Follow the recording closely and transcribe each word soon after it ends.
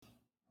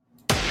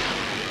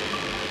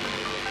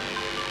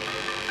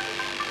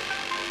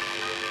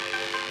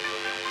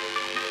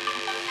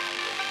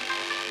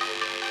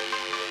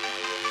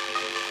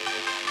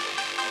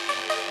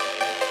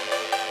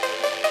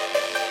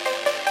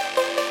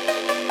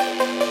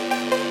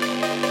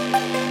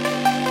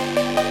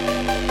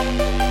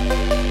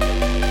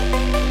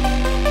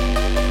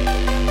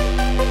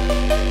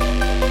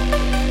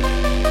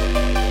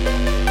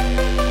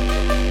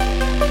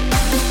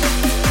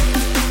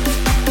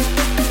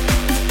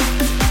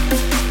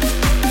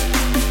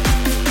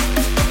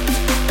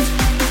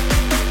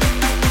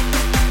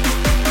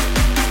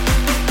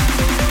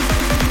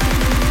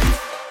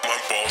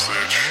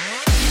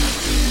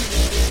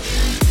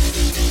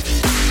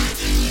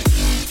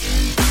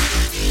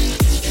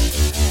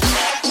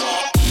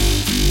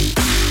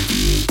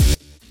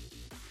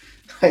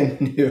I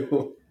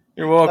knew.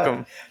 You're I,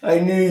 welcome. I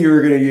knew you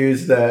were going to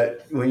use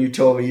that when you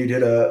told me you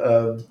did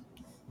a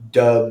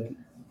dub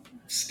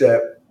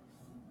step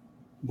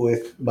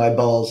with my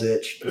balls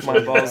itch. My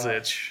balls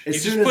itch. You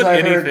As just soon as put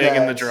I heard anything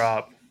in the that,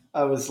 drop.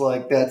 I was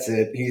like, "That's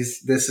it.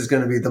 This is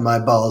going to be the my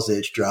balls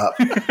itch drop."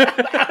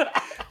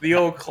 The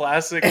old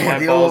classic my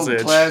The balls old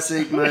itch.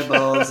 classic my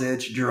balls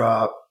itch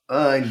drop.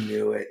 I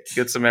knew it.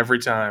 Gets them every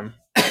time.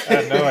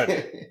 I know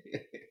it.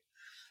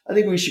 I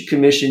think we should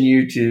commission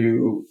you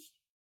to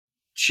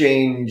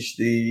change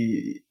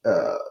the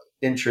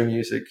intro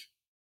music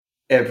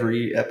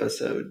every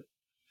episode.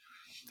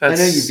 I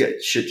know you've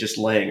got shit just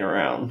laying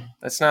around.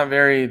 That's not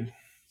going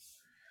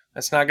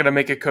to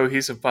make a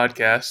cohesive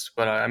podcast,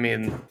 but I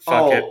mean,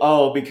 fuck it.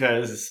 Oh,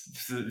 because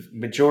the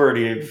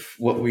majority of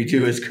what we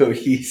do is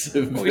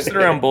cohesive. We sit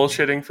around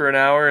bullshitting for an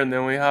hour and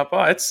then we hop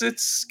on.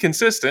 It's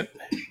consistent.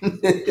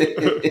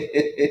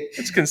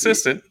 It's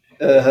consistent.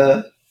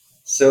 Uh-huh.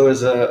 So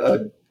is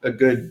a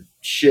good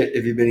shit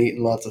if you've been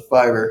eating lots of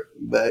fiber,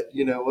 but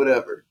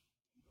whatever.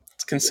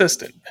 It's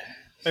consistent.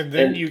 And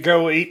then you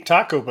go eat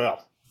Taco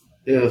Bell.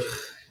 Ugh.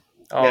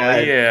 Oh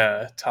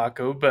yeah,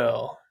 Taco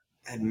Bell.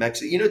 And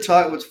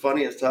Mexico. What's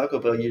funny is Taco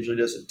Bell usually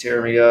doesn't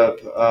tear me up.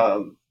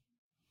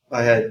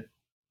 I had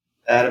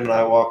Adam and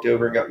I walked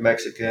over and got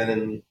Mexican,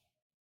 and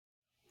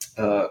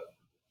I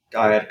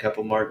had a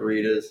couple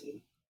margaritas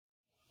and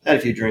had a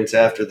few drinks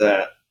after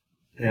that.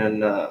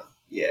 And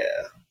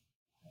yeah.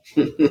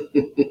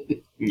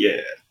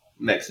 Yeah.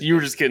 Mexican. You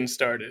were just getting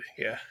started.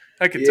 Yeah,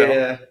 I could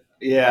tell.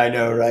 Yeah, I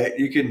know, right?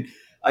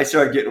 I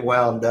started getting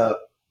wound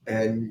up,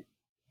 and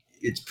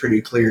it's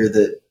pretty clear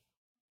that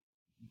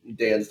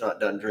Dan's not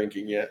done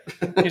drinking yet.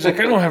 He's like,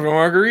 I don't have a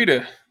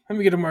margarita. Let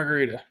me get a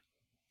margarita.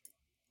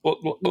 What?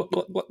 All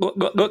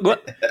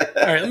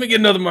right, let me get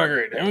another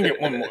margarita. Let me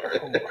get one more.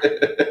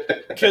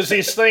 Because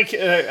he's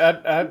thinking,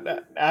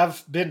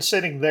 I've been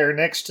sitting there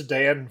next to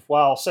Dan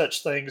while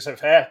such things have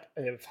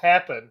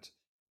happened,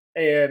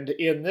 and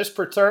in this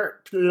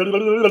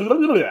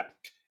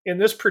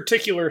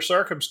particular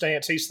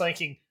circumstance, he's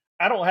thinking,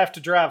 I don't have to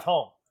drive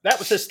home. That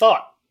was his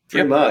thought.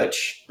 Pretty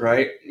much,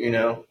 right?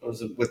 I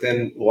was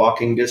within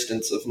walking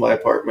distance of my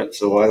apartment,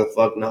 so why the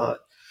fuck not?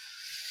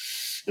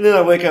 And then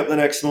I wake up the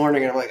next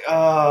morning and I'm like,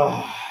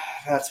 oh,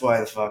 that's why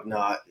the fuck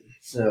not.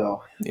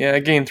 So yeah, I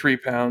gained 3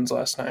 pounds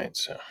last night.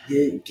 So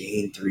you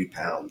gained 3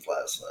 pounds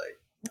last night.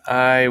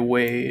 I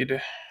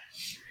weighed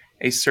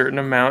a certain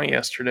amount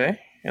yesterday,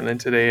 and then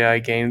today I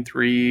gained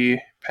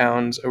 3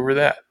 pounds over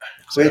that.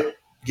 Quit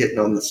getting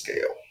on the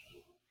scale.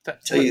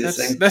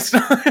 That's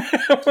not.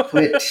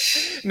 Quit.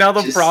 Now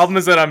the problem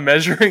is that I'm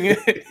measuring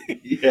it.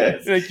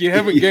 Yes. Like, you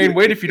haven't gained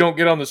weight if you don't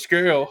get on the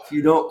scale. If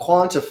you don't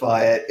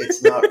quantify it,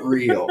 it's not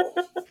real,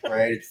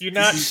 right? You're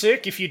not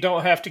sick if you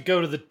don't have to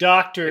go to the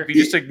doctor. If you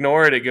just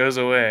ignore it, it goes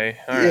away.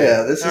 All right.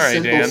 Yeah, this is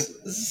simple. Dan. This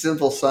is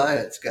simple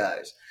science,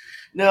 guys.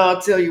 No,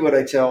 I'll tell you what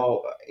I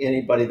tell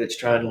anybody that's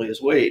trying to lose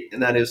weight,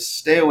 and that is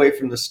stay away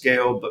from the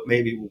scale, but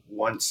maybe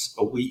once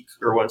a week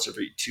or once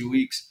every 2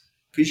 weeks.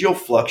 Because you'll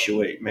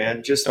fluctuate,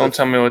 man. Just don't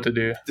tell me what to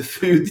do. The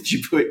food that you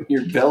put in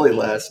your belly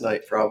last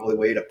night probably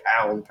weighed a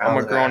pound. I'm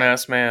a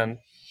grown-ass man.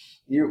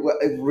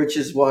 Which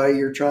is why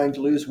you're trying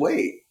to lose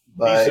weight.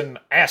 But he's an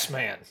ass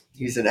man.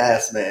 He's an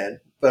ass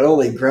man, but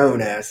only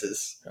grown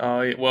asses.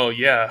 Oh, well,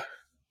 yeah.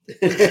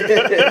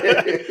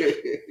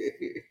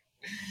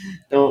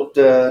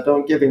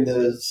 Don't give him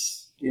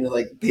those,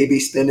 like baby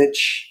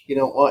spinach. You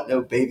don't want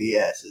no baby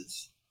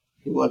asses.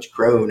 You want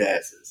grown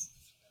asses.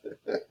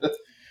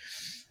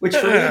 Which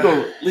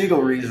for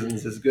legal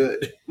reasons is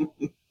good.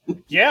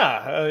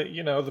 Yeah,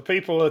 the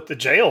people at the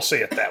jail see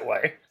it that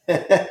way.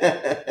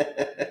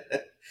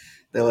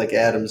 They like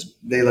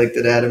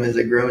that Adam is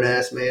a grown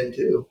ass man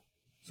too,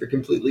 for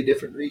completely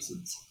different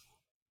reasons.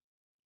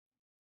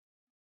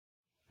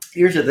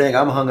 Here's the thing: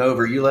 I'm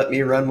hungover. You let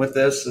me run with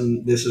this,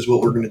 and this is what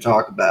we're going to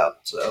talk about.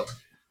 So.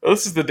 Well,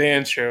 this is the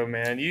Dan Show,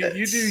 man. You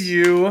do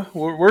you.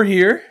 We're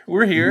here.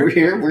 We're here. We're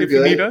here. We're if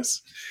good. You need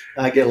us.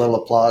 I get a little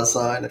applause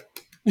sign.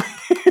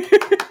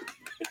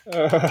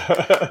 Want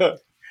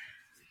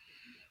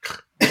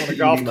a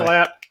golf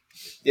clap?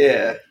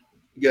 Yeah.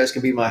 You guys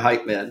can be my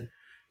hype man.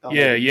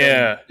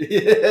 Yeah.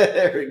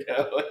 There we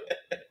go.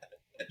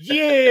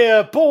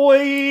 Yeah, boy.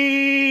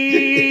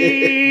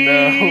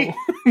 No.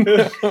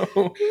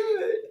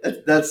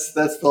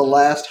 That's the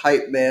last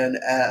hype man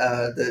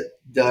that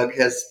Doug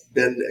has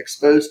been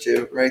exposed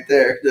to right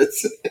there.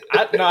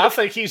 I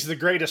think he's the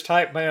greatest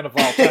hype man of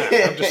all time.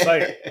 I'm just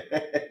saying.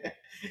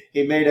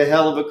 He made a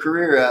hell of a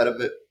career out of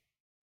it.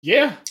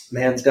 Yeah.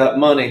 Man's got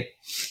money.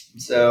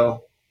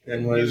 So,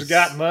 he's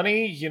got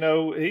money.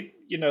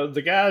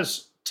 The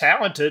guy's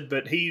talented,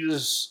 but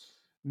he's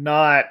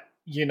not,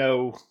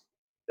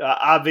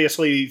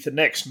 obviously the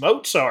next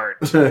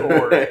Mozart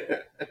or,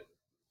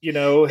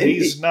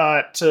 he's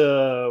not,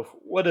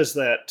 what is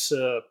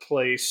that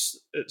place?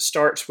 It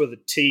starts with a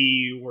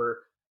T where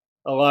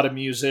a lot of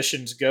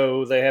musicians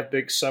go. They have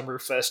big summer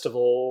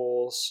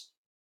festivals.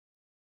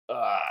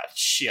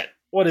 Shit.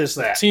 What is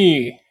that?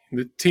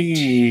 The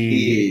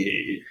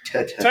T.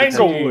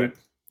 Tanglewood.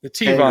 The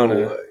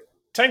Tivana.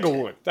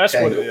 Tanglewood. That's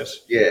what it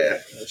is. Yeah,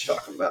 that's what I'm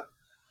talking about.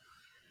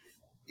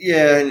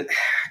 Yeah, and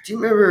do you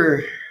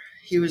remember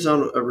he was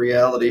on a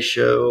reality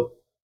show?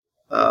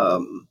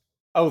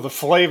 Oh, The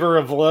Flavor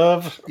of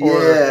Love?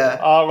 Or Yeah.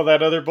 all of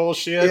that other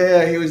bullshit?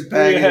 Yeah, he was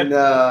banging,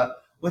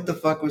 what the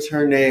fuck was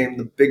her name?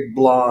 The big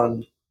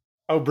blonde.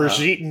 Oh,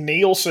 Brigitte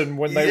Nielsen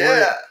when they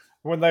Yeah.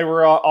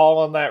 were all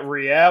on that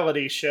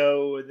reality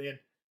show, and then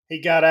he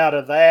got out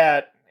of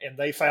that, and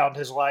they found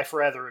his life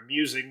rather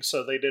amusing,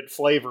 so they did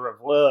Flavor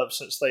of Love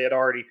since they had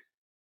already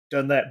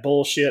done that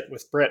bullshit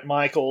with Bret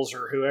Michaels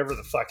or whoever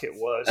the fuck it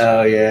was.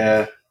 Oh,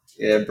 yeah.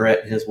 Yeah,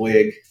 Brett and his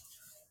wig.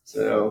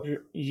 So.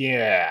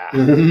 Yeah.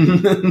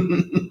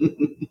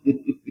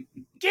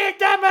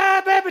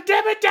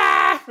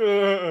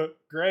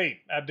 Great.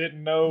 I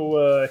didn't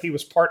know he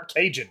was part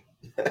Cajun.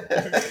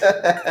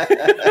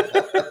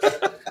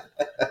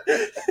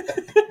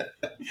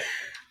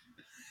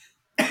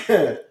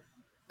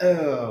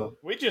 Oh.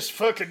 We just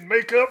fucking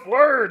make up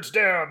words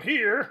down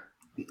here.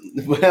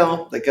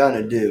 Well, they kind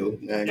of do.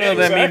 Well,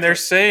 Exactly. I mean, they're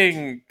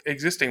saying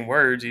existing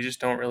words. You just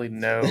don't really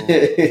know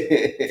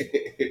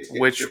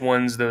which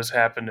ones those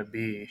happen to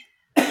be.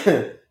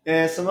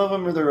 Yeah, some of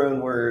them are their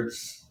own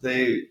words.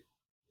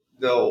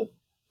 They'll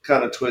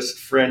kind of twist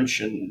French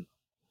and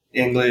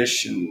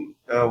English and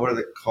what do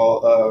they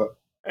call?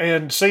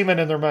 And semen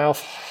in their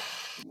mouth.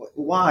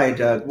 Why,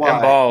 Doug? Why?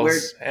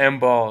 And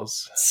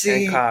balls.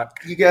 See, and cock.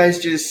 you guys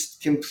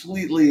just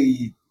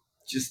completely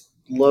just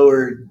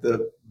lowered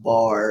the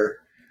bar.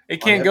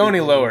 It can't go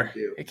any lower.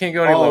 It can't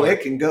go any lower. It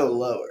can go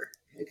lower.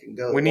 It can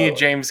go. We need lower.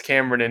 James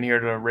Cameron in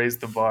here to raise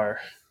the bar.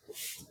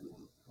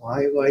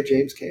 Why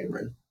James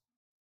Cameron?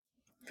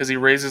 Because he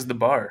raises the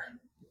bar.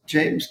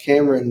 James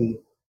Cameron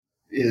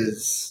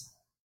is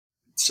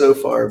so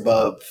far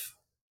above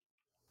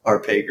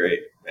our pay grade,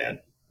 man.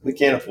 We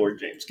can't afford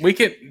James Cameron. We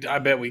could. I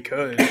bet we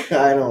could.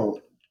 I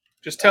don't.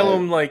 Just tell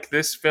him like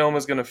this film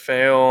is gonna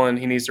fail and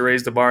he needs to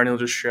raise the bar and he'll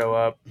just show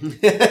up.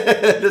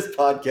 This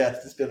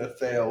podcast is gonna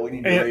fail. We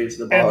need to raise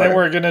the bar. And then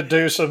we're gonna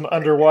do some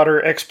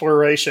underwater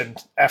exploration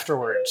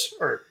afterwards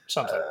or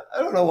something. I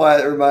don't know why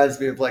it reminds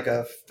me of like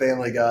a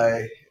Family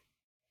Guy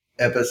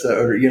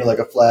episode, or like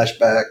a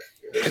flashback.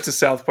 It's a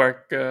South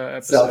Park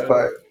episode. South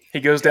Park. He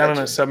goes down on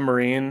a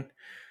submarine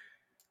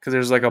because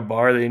there's like a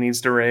bar that he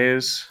needs to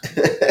raise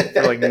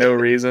for like no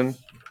reason.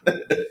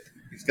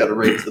 He's got to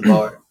raise the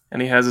bar.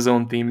 And he has his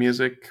own theme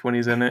music when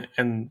he's in it,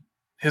 and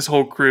his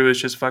whole crew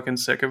is just fucking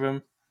sick of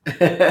him.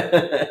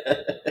 They're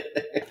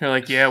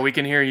like, "Yeah, we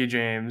can hear you,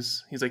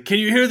 James." He's like, "Can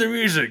you hear the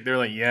music?" They're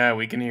like, "Yeah,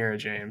 we can hear it,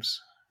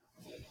 James."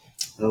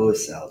 Oh,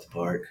 South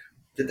Park.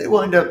 Did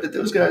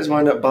those guys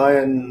wind up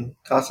buying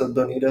Casa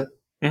Bonita?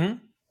 Mm-hmm.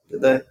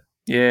 Did they?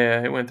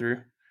 Yeah, it went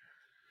through.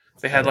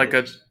 They had like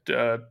a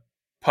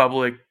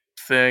public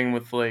thing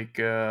with like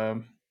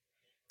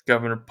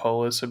Governor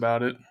Polis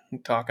about it,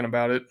 and talking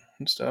about it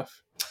and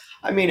stuff.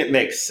 I mean, it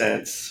makes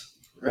sense,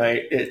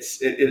 right?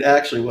 It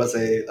actually was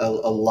a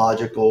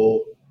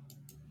logical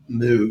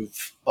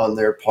move on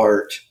their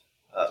part,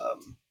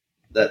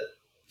 that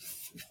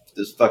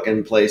this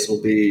fucking place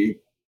will be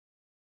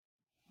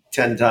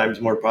 10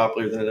 times more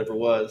popular than it ever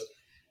was.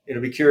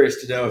 It'll be curious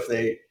to know if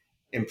they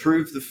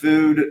improve the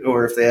food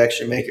or if they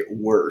actually make it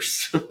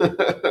worse.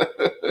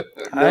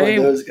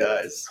 Knowing those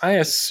guys. I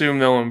assume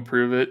they'll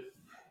improve it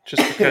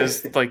just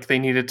because like they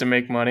need it to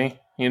make money,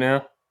 you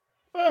know?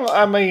 Well,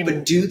 I mean,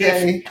 but do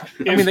they?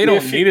 They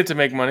don't need it to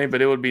make money, but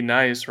it would be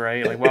nice,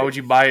 right? Like, why would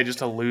you buy it just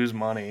to lose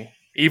money,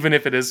 even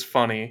if it is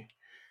funny?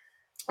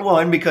 Well,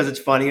 and because it's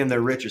funny and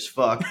they're rich as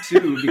fuck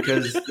too,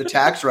 because the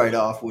tax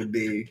write-off would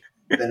be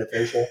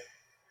beneficial.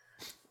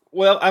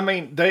 Well, I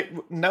mean,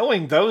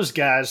 knowing those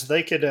guys,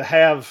 they could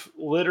have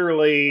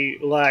literally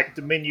like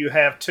the menu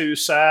have two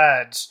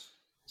sides.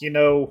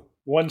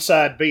 One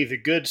side be the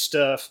good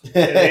stuff, and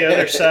the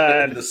other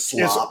side the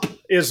slop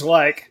is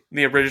like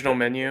the original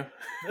menu.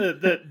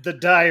 The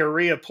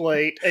diarrhea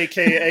plate,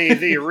 aka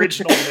the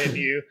original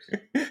menu,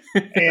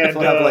 and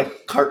we'll have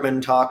like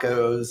Cartman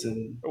tacos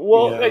and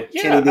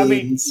I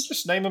mean,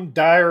 just name them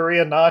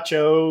diarrhea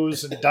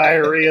nachos and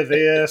diarrhea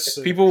this.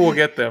 People will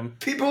get them.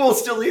 People will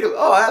still eat them.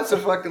 Oh,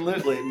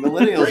 absolutely!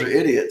 Millennials are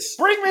idiots.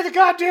 Bring me the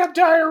goddamn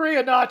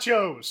diarrhea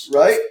nachos,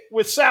 right?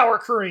 With sour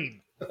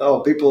cream.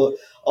 Oh, people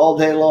all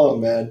day long,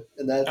 man,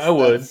 and I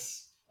would.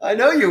 I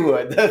know you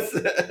would.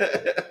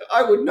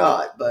 I would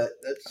not, but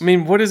that's. I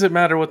mean, what does it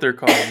matter what they're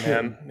called,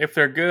 man? If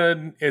they're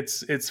good,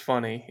 it's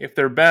funny. If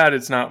they're bad,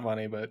 it's not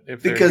funny. But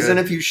because then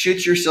if you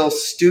shit yourself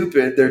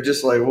stupid, they're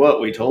just like, "What?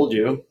 We told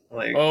you."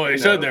 Like, they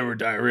said they were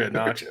diarrhea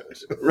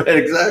nachos. Right?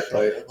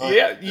 Exactly.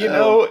 Yeah,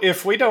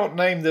 if we don't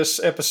name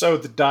this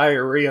episode the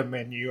diarrhea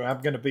menu,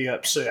 I'm going to be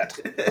upset.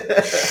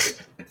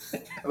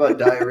 How about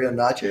diarrhea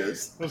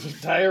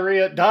nachos?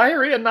 Diarrhea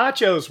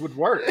nachos would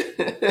work.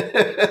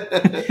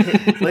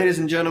 Ladies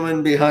and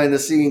gentlemen, behind the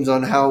scenes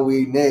on how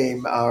we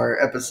name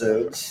our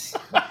episodes.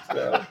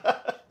 So,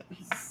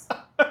 it's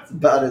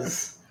about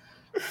as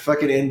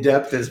fucking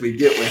in-depth as we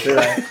get with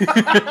it.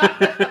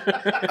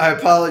 I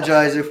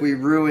apologize if we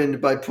ruined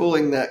by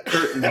pulling that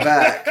curtain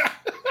back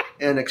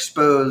and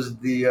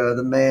exposed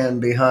the man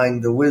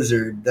behind the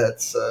wizard.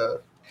 That's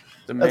The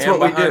That's man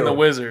what we behind do. the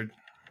wizard.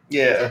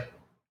 yeah,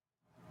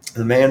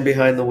 the man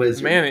behind the The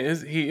wizard. man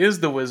is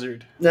the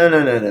wizard. No.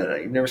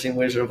 You've never seen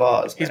Wizard of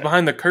Oz. He's man.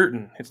 behind the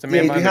curtain. It's the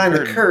Yeah, man he's behind,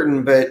 the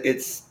curtain. but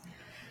it's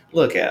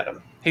look at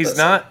him. He's Listen.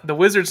 not the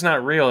wizard's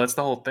not real. That's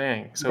the whole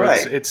thing. So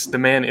Right. it's the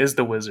man is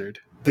the wizard.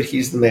 But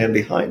he's the man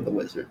behind the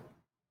wizard.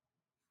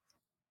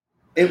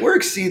 It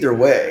works either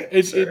way.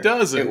 sir. It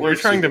doesn't. It You're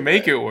works trying to either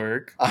make way. it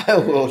work. I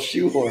will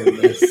shoehorn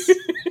this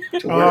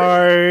to work.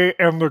 I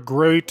am the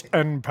great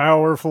and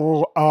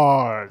powerful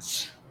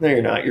Oz. No,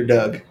 you're not. You're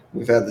Doug.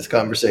 We've had this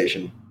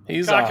conversation.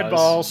 He's Cock Oz. and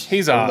balls.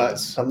 He's I'm not-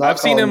 Oz. I'm not I've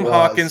seen him calling you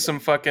hawking Oz. some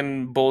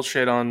fucking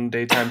bullshit on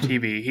daytime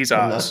TV. He's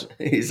I'm Oz.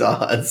 not- he's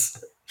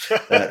Oz.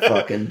 That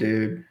fucking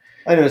dude.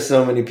 I know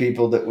so many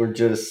people that were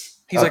just.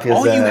 He's up like, his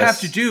all you have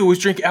ass. to do is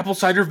drink apple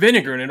cider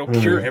vinegar and it'll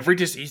cure Mhm. every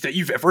disease that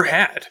you've ever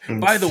had.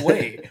 By the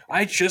way,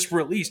 I just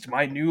released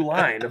my new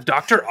line of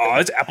Dr.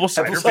 Oz apple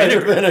cider, Apple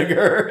cider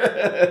vinegar.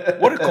 vinegar.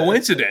 What a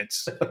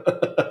coincidence.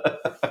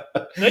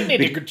 They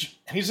need to.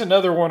 He's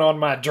another one on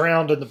my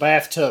drowned in the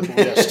bathtub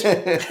list.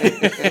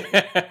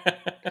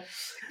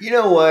 You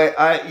know what?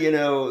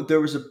 There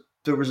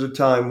was a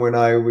time when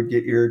I would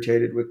get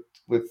irritated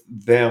with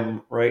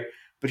them, right?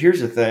 But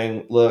here's the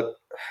thing. Look,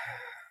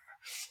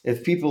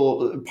 if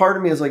people, part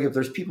of me is like, if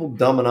there's people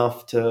dumb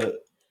enough to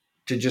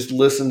just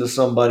listen to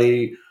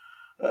somebody,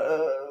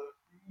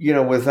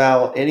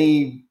 without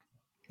any,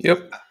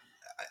 Yep.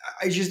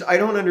 I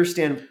don't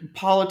understand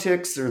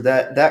politics or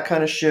that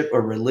kind of shit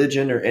or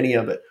religion or any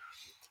of it.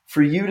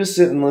 For you to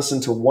sit and listen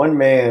to one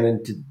man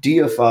and to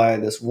deify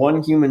this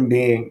one human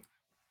being,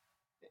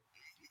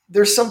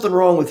 there's something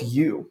wrong with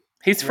you.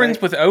 He's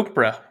friends with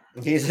Oprah.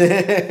 He's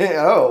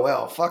oh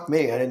well, fuck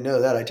me. I didn't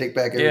know that. I take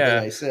back everything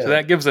Yeah. I said. So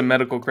that gives him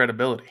medical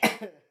credibility.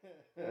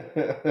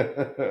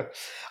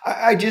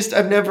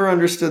 I've never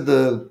understood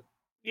the.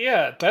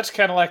 Yeah, that's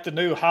kind of like the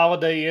new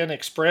Holiday Inn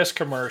Express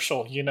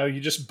commercial. You know, you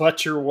just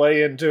butt your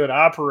way into an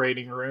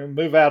operating room,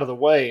 move out of the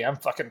way. I'm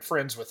fucking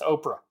friends with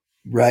Oprah.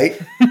 Right?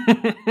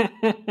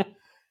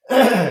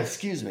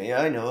 Excuse me.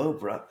 I know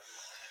Oprah.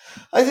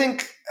 I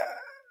think,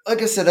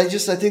 like I said, I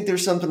think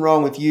there's something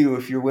wrong with you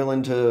if you're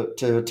willing to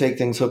take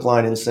things hook,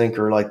 line, and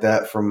sinker like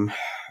that from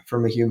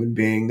a human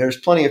being. There's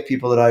plenty of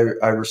people that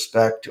I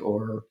respect,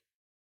 or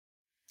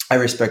I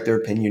respect their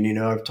opinion. You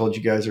know, I've told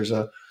you guys there's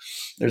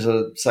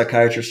a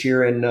psychiatrist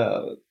here in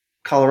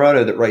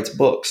Colorado that writes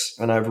books,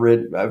 and I've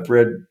read I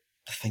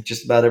think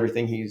just about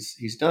everything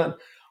he's done,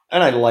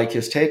 and I like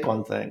his take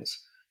on things.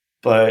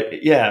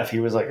 But yeah, if he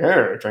was like,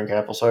 "Here, drink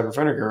apple cider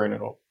vinegar and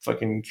it'll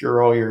fucking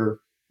cure all your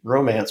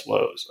romance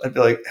woes," I'd be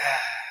like,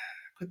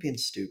 quit being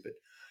stupid.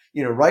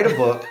 You know, write a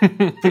book,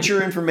 put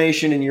your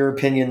information and your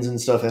opinions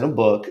and stuff in a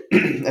book,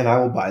 and I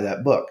will buy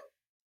that book.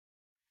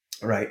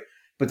 Right.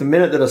 But the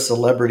minute that a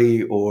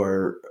celebrity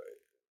or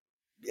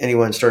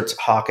anyone starts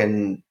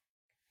hawking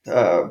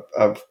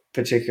a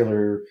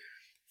particular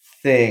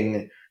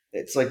thing,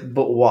 it's like,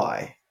 but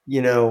why?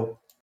 You know,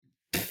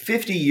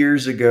 50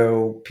 years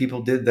ago,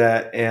 people did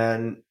that,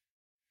 and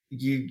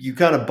you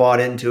kind of bought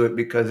into it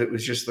because it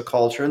was just the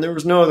culture, and there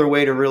was no other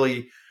way to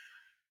really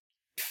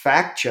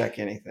fact check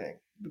anything.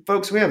 But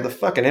folks, we have the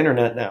fucking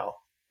internet now,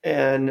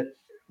 and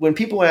when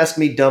people ask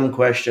me dumb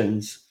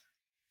questions,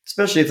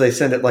 especially if they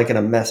send it like in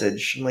a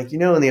message, I'm like, in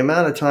the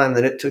amount of time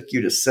that it took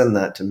you to send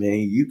that to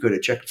me, you could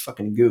have checked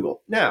fucking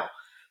Google. Now,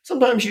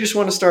 sometimes you just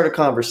want to start a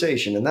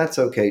conversation, and that's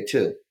okay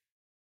too.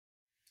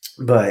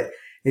 But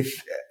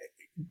if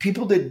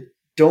people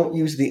don't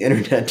use the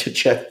internet to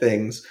check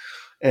things,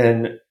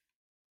 and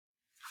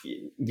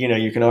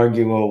you can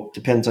argue, well, it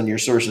depends on your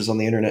sources on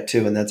the internet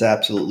too, and that's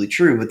absolutely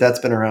true, but that's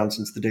been around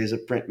since the days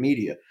of print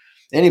media.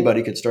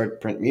 Anybody could start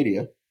print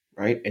media,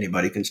 right?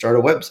 Anybody can start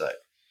a website.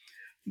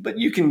 But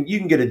you can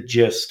get a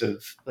gist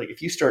of, like,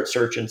 if you start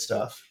searching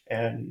stuff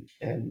and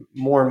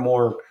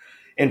more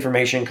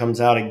information comes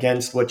out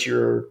against what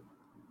you're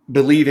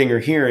believing or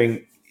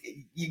hearing,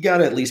 you got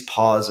to at least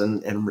pause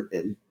and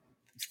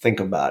think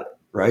about it,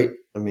 right?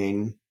 I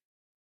mean,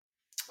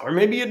 or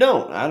maybe you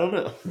don't. I don't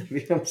know.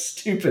 Maybe I'm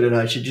stupid and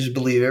I should just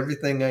believe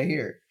everything I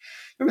hear.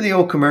 Remember the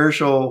old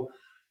commercial?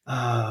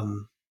 I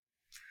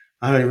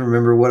don't even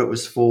remember what it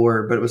was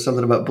for, but it was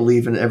something about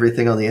believing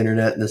everything on the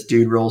internet. And this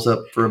dude rolls up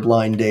for a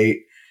blind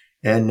date,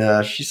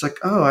 and she's like,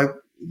 "Oh,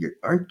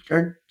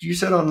 aren't you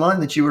said online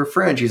that you were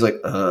French?" He's like,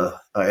 "I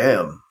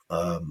am.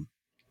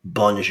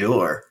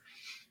 Bonjour."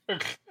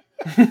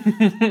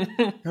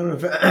 I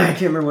don't know I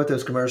can't remember what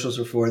those commercials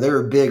were for. They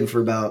were big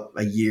for about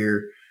a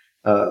year,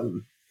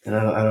 and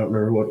I don't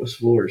remember what it was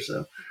for.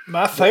 So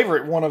my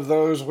favorite one of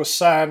those was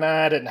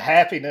Cyanide and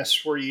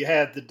Happiness, where you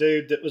had the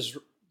dude that was,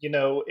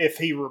 if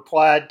he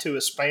replied to a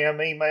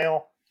spam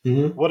email,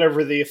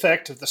 whatever the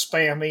effect of the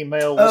spam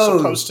email was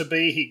supposed to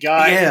be, he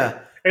got it. Yeah,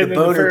 And the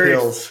then boner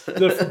pills.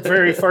 The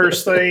very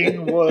first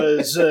thing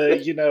was,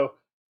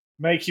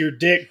 make your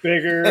dick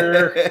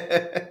bigger.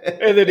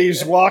 And then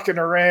he's walking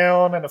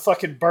around and a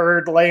fucking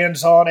bird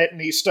lands on it,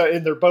 and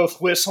and they're both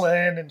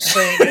whistling and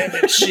singing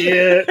and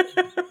shit.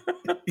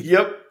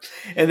 Yep.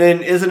 And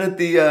then isn't it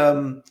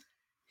the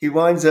he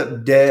winds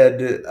up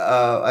dead,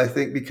 I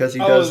think because he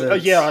doesn't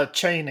a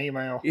chain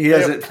email. he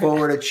doesn't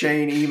forward a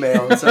chain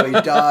email, and so he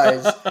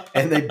dies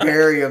and they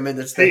bury him and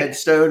it's the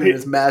headstone and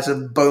his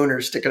massive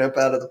boner sticking up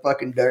out of the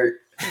fucking dirt.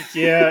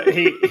 Yeah,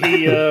 he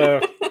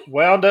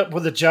wound up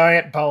with a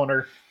giant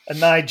boner. A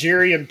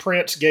Nigerian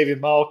prince gave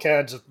him all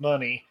kinds of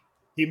money.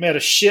 He met a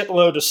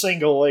shitload of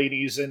single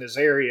ladies in his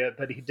area,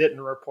 but he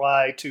didn't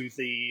reply to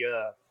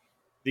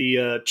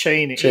the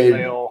chain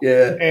email.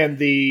 Yeah. And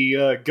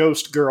the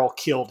ghost girl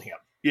killed him.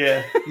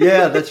 Yeah,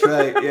 that's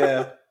right.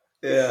 Yeah.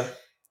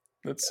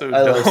 That's so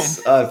dumb.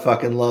 I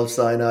fucking love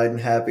Cyanide and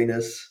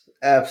Happiness.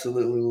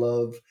 Absolutely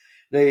love.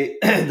 They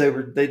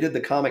did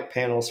the comic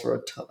panels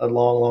for a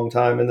long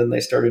time, and then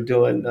they started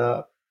doing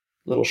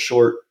little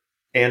short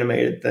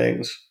animated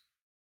things.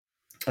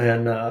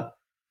 And I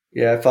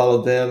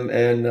followed them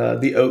and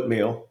the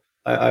Oatmeal.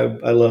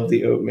 I love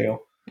the Oatmeal.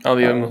 Oh,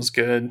 the Oatmeal's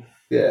good.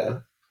 Yeah,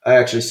 I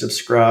actually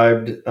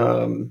subscribed. I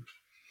remember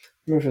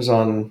if it was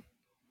on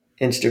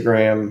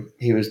Instagram.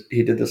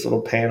 He did this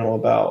little panel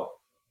about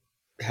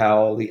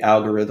how the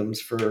algorithms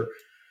for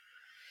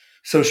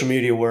social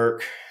media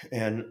work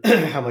and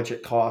how much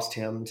it cost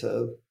him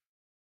to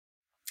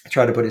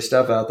try to put his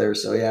stuff out there.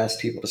 So he asked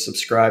people to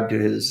subscribe to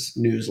his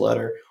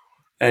newsletter.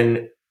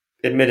 And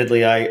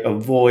admittedly, I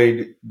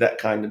avoid that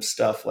kind of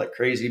stuff like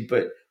crazy,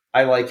 but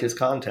I like his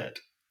content.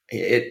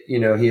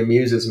 He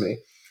amuses me.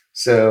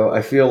 So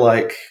I feel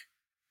like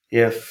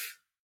if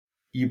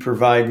you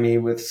provide me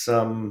with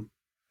some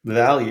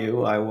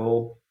value, I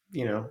will,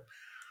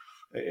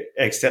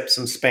 accept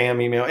some spam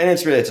email. And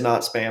it's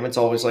not spam. It's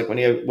always like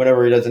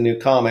whenever he does a new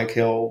comic,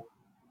 he'll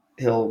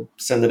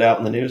send it out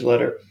in the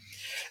newsletter,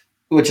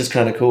 which is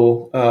kind of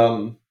cool.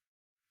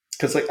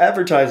 Cause like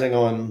advertising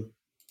on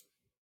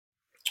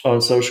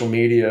social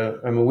media,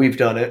 I mean, we've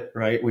done it,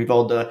 right? We've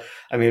all done,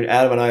 I mean,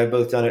 Adam and I have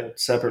both done it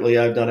separately.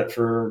 I've done it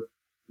for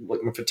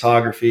like my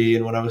photography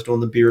and when I was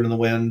doing the Beard in the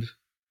Wind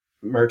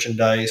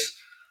merchandise.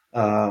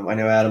 I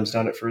know Adam's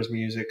done it for his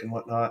music and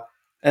whatnot.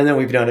 And then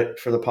we've done it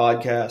for the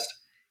podcast.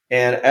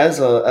 And as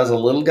a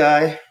little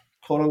guy,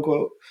 quote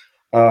unquote,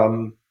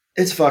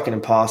 it's fucking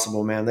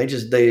impossible, man.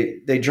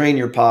 They drain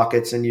your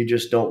pockets and you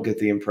just don't get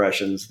the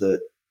impressions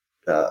that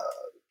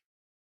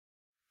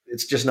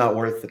it's just not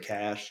worth the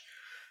cash.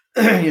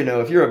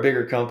 If you're a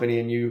bigger company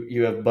and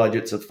you have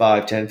budgets of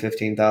 $5,000,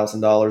 $10,000,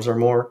 $15,000 or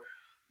more,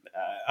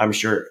 I'm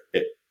sure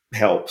it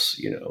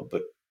helps,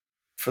 but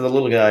for the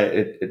little guy,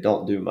 it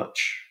don't do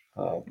much.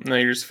 No,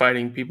 you're just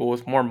fighting people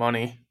with more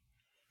money.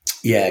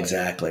 Yeah,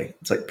 exactly.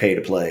 It's like pay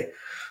to play.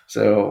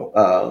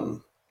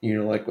 So,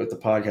 like with the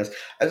podcast,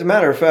 as a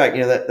matter of fact,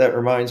 that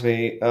reminds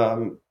me,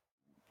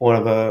 one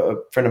of a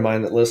friend of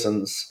mine that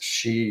listens,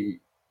 she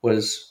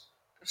was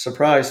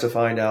surprised to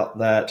find out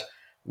that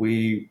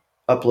we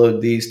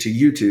upload these to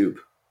YouTube.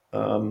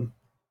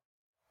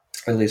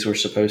 At least we're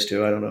supposed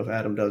to. I don't know if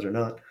Adam does or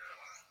not.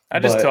 I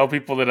just tell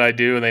people that I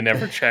do and they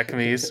never check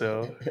me.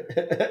 So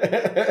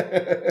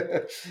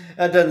that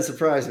doesn't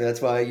surprise me.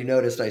 That's why you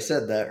noticed I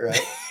said that,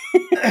 right?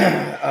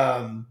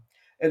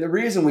 And the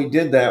reason we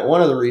did that,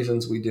 one of the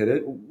reasons we did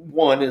it,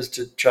 one is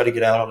to try to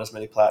get out on as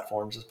many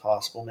platforms as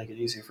possible, make it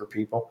easy for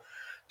people.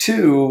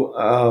 Two,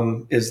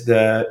 is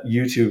that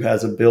YouTube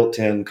has a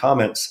built-in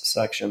comments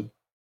section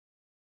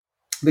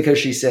because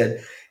she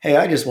said, hey,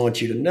 I just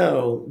want you to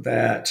know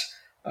that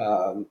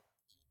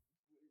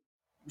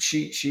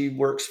she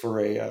works for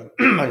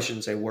I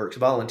shouldn't say works,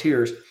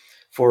 volunteers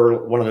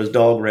for one of those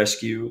dog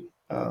rescue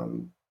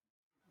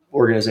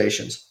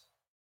organizations.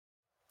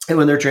 And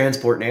when they're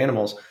transporting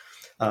animals,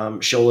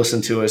 she'll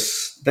listen to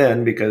us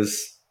then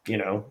because,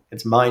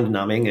 it's mind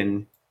numbing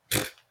and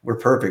we're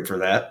perfect for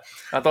that.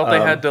 I thought they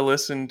had to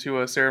listen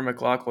to Sarah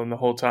McLachlan the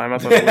whole time. I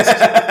thought it was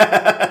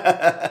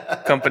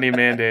company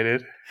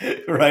mandated.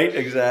 Right,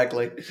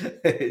 exactly.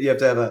 You have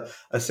to have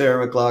a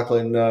Sarah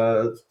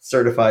McLachlan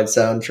certified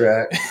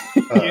soundtrack.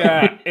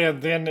 Yeah,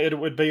 and then it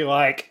would be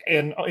like,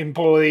 and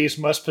employees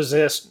must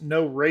possess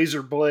no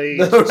razor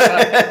blades,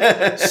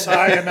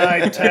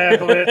 cyanide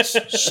tablets,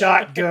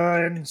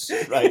 shotguns.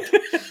 Right.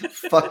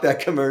 Fuck that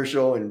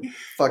commercial and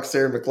fuck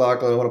Sarah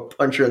McLachlan. I want to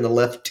punch her in the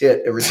left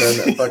tit every time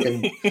that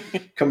fucking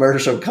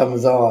commercial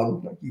comes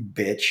on. Like, you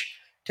bitch.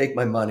 Take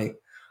my money.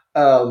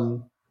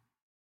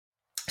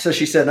 So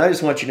she said, and I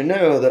just want you to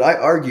know that I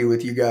argue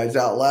with you guys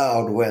out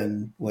loud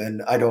when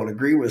I don't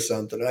agree with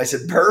something. And I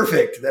said,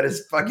 perfect. That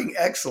is fucking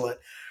excellent.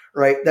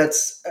 Right.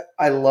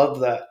 I love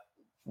that.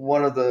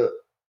 One of the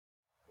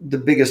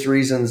biggest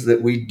reasons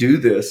that we do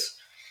this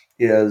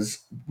is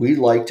we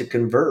like to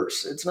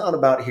converse. It's not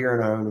about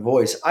hearing our own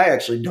voice. I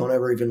actually don't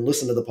ever even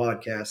listen to the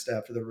podcast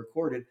after they're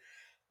recorded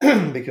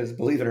because,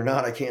 believe it or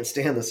not, I can't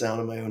stand the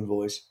sound of my own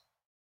voice.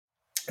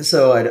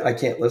 So I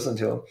can't listen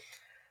to them.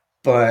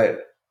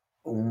 But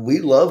we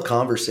love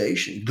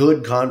conversation,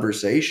 good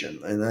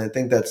conversation. And I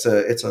think it's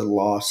a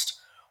lost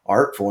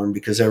art form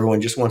because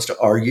everyone just wants to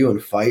argue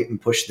and fight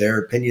and push their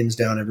opinions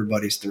down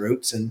everybody's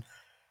throats. And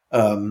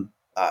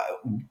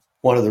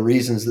one of the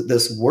reasons that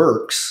this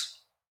works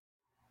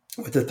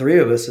with the three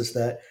of us is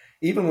that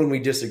even when we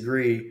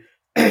disagree,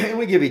 and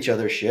we give each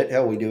other shit.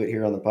 Hell, we do it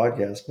here on the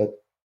podcast. But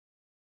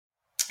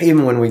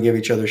even when we give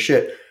each other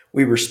shit,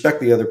 we respect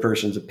the other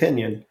person's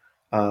opinion.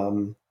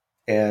 And,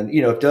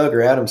 if Doug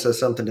or Adam says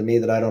something to me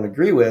that I don't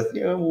agree with,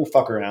 we'll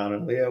fuck around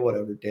and,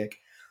 whatever, dick.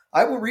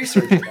 I will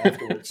research it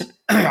afterwards.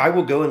 I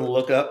will go and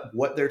look up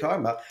what they're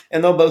talking about.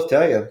 And they'll both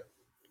tell you.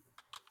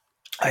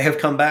 I have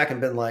come back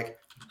and been like,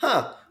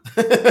 huh,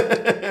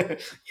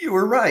 you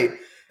were right.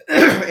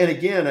 And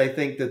again, I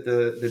think that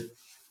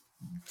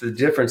the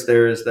difference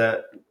there is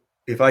that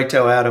if I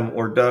tell Adam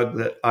or Doug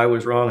that I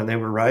was wrong and they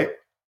were right,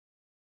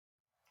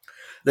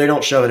 they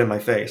don't shove it in my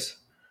face.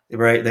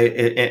 Right.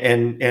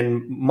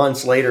 And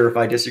months later, if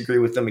I disagree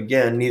with them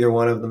again, neither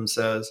one of them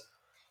says,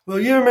 well,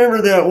 you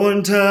remember that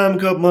one time a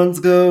couple months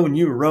ago when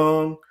you were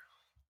wrong?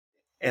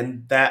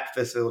 And that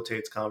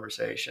facilitates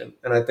conversation.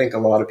 And I think a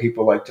lot of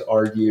people like to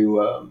argue.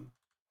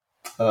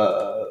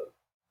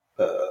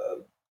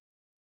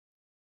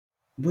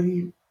 What do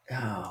you?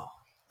 How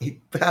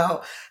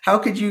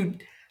could you?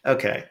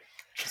 Okay.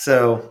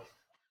 So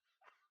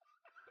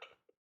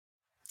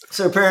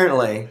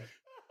apparently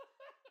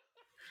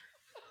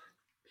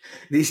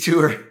these two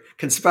are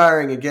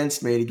conspiring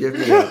against me to give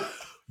me a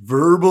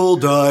verbal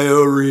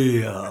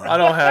diarrhea. I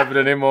don't have it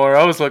anymore.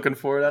 I was looking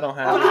for it. I don't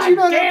have it. You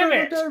don't have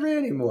verbal diarrhea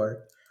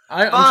anymore.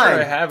 I'm sure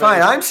I have it.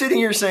 Fine. I'm sitting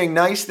here saying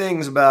nice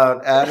things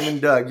about Adam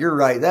and Doug. You're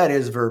right. That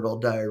is verbal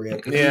diarrhea.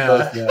 Yeah.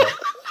 Both know.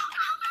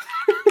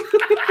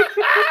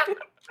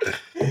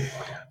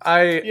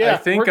 I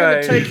think we're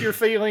going to take your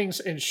feelings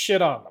and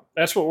shit on them.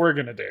 That's what we're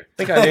going to do. I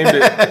think I named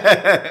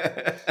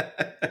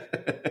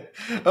it.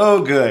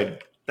 Oh, good.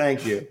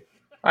 Thank you.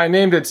 I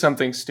named it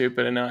something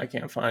stupid, and now I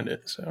can't find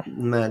it. So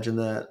imagine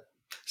that.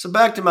 So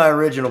back to my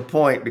original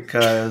point,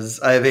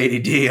 because I have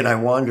ADD and I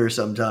wander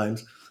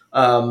sometimes.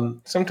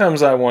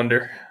 Sometimes I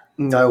wonder.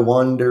 I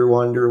wonder.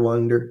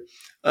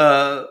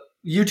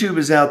 YouTube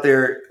is out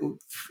there,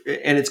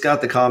 and it's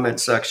got the comment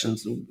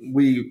sections. So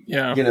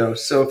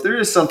if there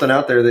is something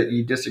out there that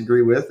you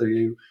disagree with or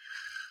you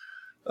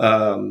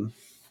want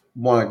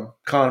to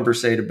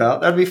conversate about,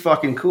 that'd be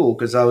fucking cool,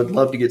 because I would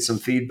love to get some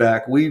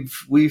feedback. We've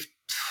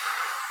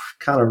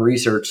kind of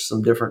researched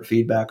some different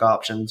feedback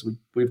options.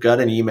 We've got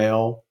an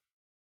email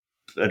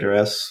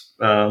address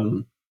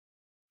that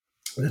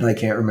I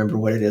can't remember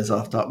what it is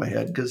off the top of my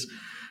head, because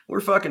we're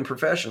fucking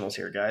professionals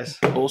here, guys.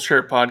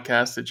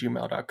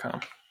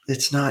 bullshirtpodcast@gmail.com.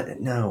 It's not,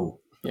 no.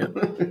 Yeah.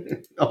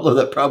 Although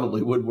that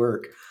probably would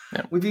work.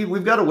 Yeah.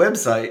 We've got a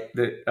website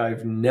that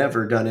I've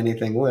never done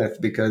anything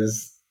with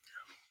because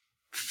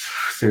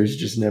there's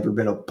just never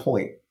been a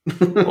point.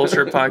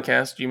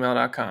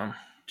 bullshirtpodcast@gmail.com.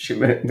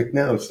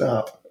 No,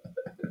 stop.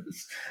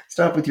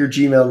 Stop with your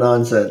Gmail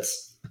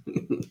nonsense.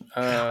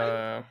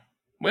 Well,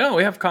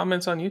 we have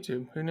comments on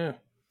YouTube. Who knew?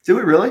 Do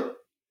we really?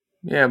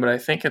 Yeah, but I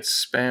think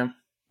it's spam.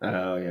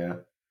 Oh, yeah.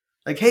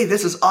 Like, hey,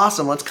 this is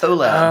awesome. Let's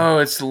collab. Oh,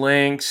 it's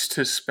links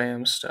to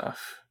spam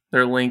stuff.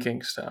 They're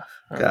linking stuff.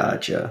 Okay.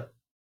 Gotcha.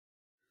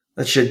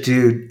 That shit,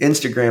 dude.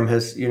 Instagram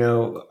has,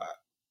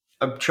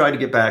 I've tried to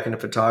get back into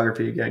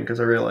photography again because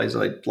I realized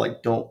I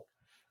don't.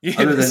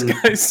 Yeah, this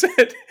guy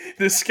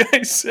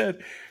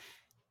said,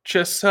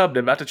 just subbed,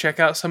 about to check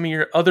out some of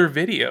your other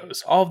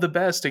videos. All of the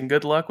best and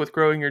good luck with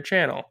growing your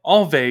channel.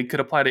 All vague,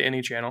 could apply to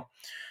any channel.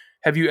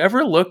 Have you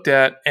ever looked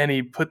at, and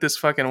he put this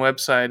fucking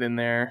website in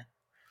there.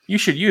 You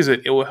should use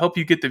it. It will help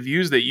you get the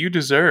views that you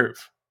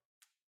deserve.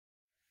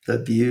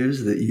 The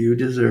views that you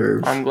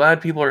deserve. I'm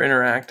glad people are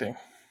interacting.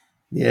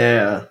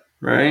 Yeah,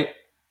 right?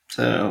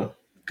 So,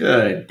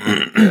 good.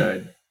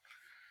 Good.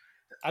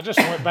 I just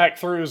went back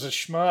through as a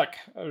schmuck,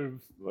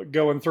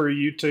 going through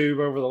YouTube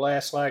over the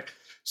last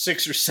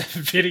 6 or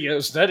 7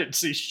 videos, and I didn't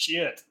see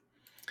shit.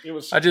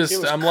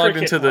 I'm logged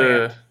into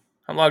the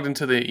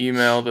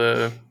email,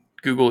 the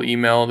Google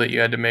email that you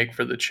had to make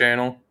for the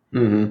channel.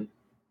 Mm-hmm.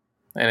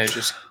 And it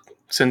just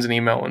sends an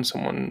email when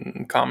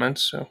someone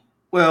comments. So,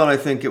 well, I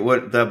think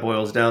what that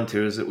boils down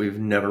to is that we've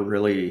never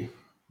really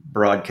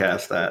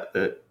broadcast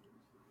that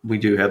we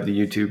do have the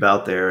YouTube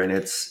out there, and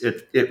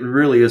it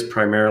really is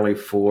primarily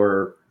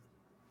for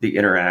the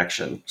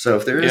interaction. So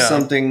if there is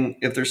something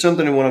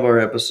in one of our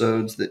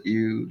episodes that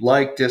you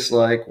like,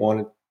 dislike,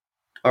 want to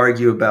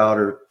argue about,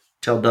 or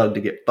tell Doug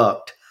to get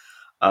fucked,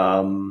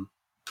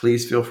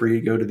 please feel free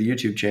to go to the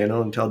YouTube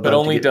channel and tell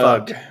Doug to get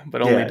fucked.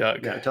 But only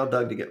Doug. Yeah, tell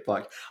Doug to get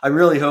fucked. I'm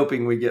really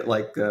hoping we get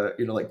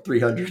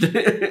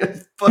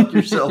 300 fuck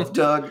yourself,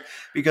 Doug,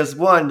 because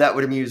one, that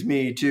would amuse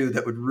me, two,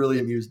 that would really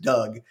amuse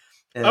Doug.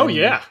 And, oh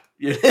yeah.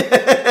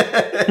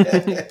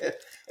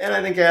 And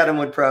I think Adam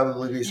would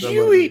probably be someone.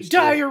 You eat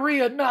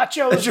diarrhea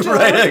nachos, Doug.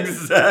 Right,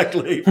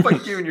 exactly.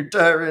 Fuck you and your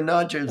diarrhea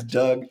nachos,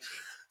 Doug.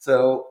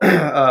 So,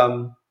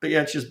 but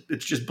yeah,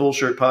 it's just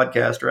Bullshit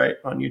Podcast, right,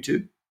 on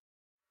YouTube.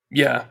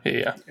 Yeah.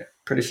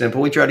 Pretty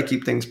simple. We try to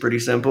keep things pretty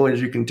simple,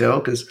 as you can tell,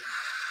 because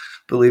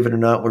believe it or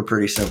not, we're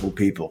pretty simple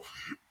people.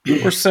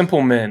 We're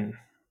simple men.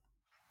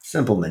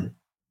 Simple men.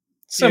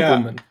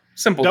 Men.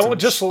 Simple. Don't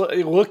just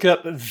look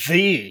up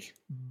the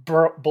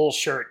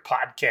Bullshit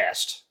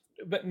Podcast.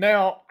 But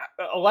now,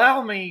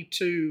 allow me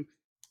to,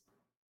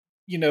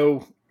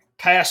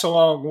 pass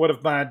along one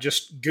of my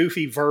just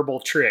goofy verbal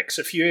tricks.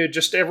 If you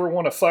just ever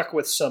want to fuck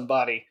with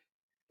somebody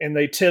and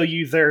they tell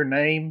you their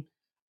name,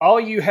 all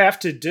you have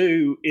to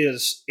do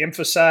is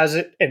emphasize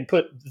it and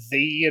put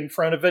the in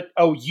front of it.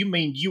 Oh, you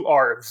mean you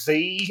are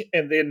the,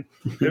 and then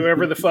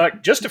whoever the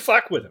fuck, just to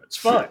fuck with them. It's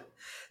fun.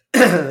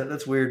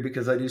 That's weird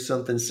because I do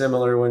something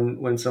similar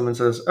when someone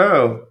says,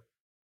 "Oh,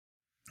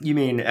 you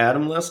mean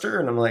Adam Lester?"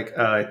 And I'm like,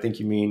 "I think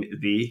you mean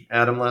the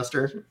Adam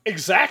Lester."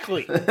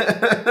 Exactly.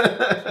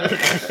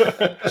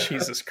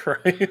 Jesus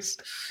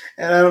Christ.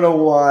 And I don't know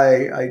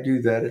why I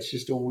do that. It's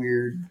just a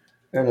weird,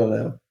 I don't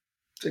know.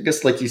 I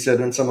guess like you said,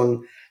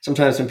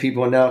 sometimes when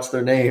people announce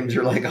their names,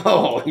 you're like,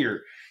 "Oh,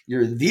 you're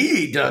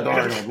the Doug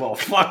Arnold." Well,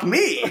 fuck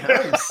me.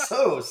 I'm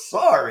so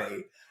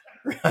sorry.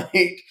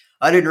 Right?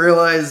 I didn't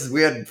realize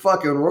we had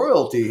fucking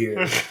royalty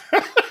here.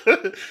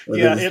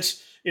 Yeah,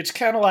 it's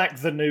kind of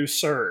like the new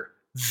Sir.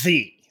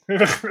 The.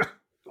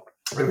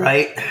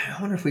 Right? I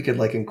wonder if we could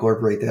like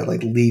incorporate that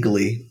like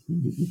legally.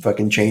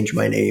 Fucking change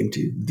my name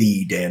to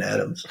the Dan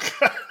Adams.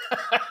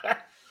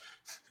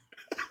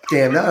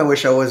 Damn, now I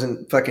wish I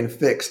wasn't fucking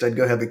fixed. I'd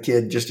go have a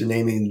kid just to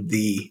name him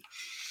the.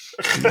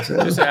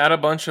 So, Just add a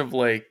bunch of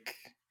like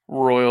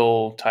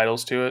royal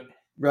titles to it.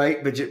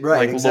 right? But right,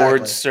 Like exactly.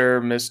 Lord, Sir,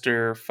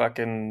 Mr.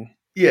 fucking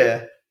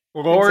Yeah.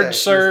 Lord, Exactly.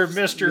 Sir,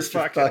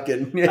 Mr.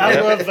 fucking. Yeah.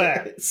 I love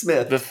that.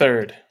 Smith. the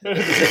third.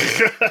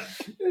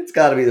 It's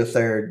got to be the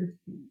third.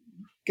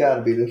 Got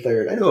to be the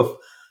third. I know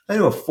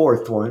a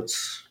fourth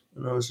once,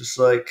 and I was just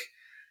like,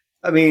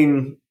 I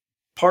mean,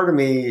 part of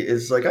me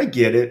is like, I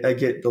get it. I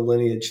get the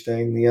lineage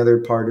thing. The other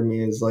part of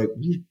me is like,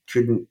 you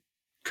couldn't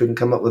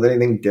come up with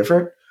anything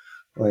different.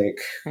 Like,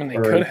 I mean, they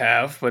or- could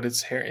have, but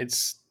it's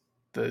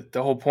the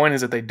whole point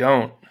is that they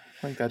don't.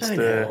 Like that's I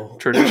the know.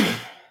 tradition.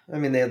 I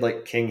mean, they had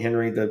like King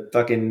Henry the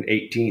fucking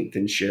 18th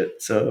and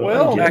shit. So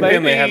Well, I Back get it.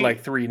 then they had maybe-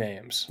 like 3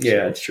 names.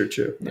 Yeah, it's true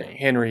too. Like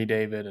Henry,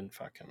 David, and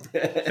fucking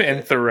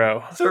and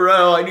Thoreau.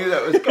 Thoreau, I knew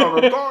that was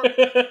coming.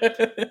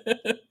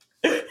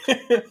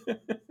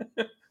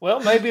 Well,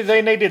 maybe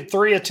they needed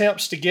 3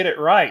 attempts to get it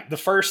right. The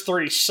first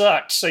 3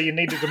 sucked, so you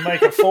needed to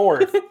make a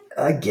 4th.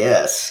 I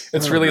guess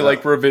It's I don't really know.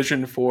 like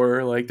revision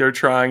 4. Like they're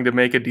trying to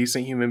make a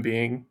decent human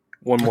being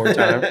one more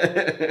time.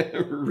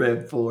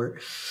 Rev 4.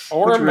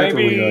 Or Which record were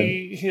we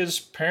maybe his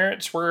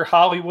parents were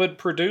Hollywood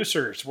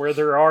producers where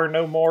there are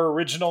no more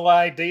original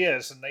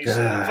ideas, and they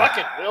said, fuck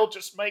it, we'll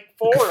just make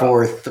 4 of them.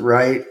 Fourth,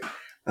 right?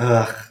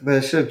 But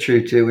it's so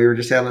true too. We were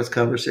just having this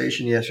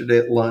conversation yesterday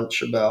at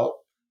lunch about,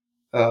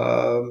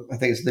 I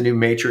think it's the new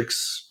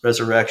Matrix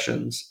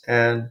Resurrections,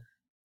 and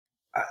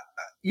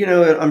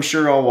I'm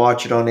sure I'll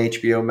watch it on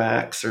HBO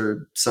Max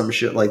or some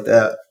shit like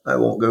that. I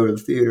won't go to the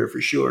theater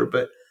for sure,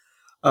 but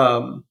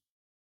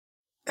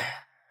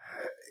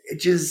it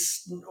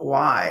just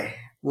why?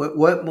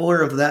 What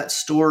more of that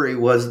story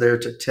was there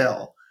to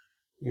tell?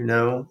 You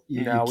Now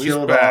he's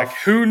killed back. off.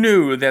 Who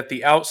knew that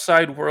the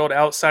outside world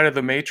outside of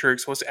the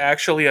Matrix was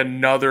actually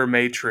another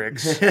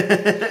Matrix?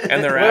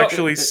 And there are Well-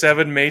 actually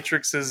 7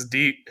 matrices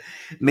deep.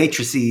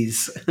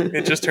 Matrices.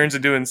 It just turns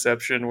into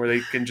Inception, where they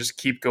can just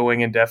keep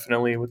going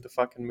indefinitely with the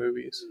fucking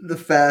movies. The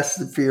Fast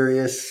and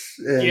Furious.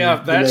 And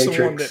Yeah, that's the one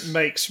Matrix. that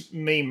makes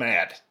me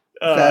mad.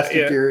 Fast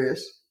Yeah, and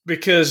Furious.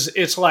 because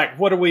it's like,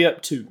 what are we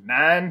up to?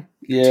 9,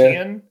 Yeah.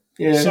 10?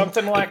 Yeah.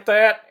 Something like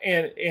that.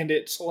 And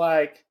it's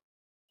like,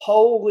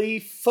 holy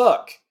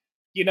fuck.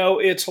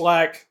 It's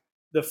like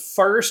the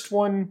first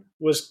one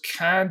was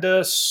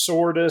kinda,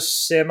 sorta,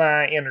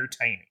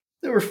 semi-entertaining.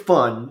 They were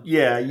fun.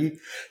 Yeah, you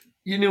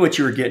knew what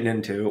you were getting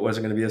into. It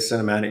wasn't going to be a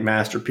cinematic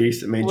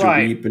masterpiece that made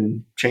Right. you weep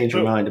and change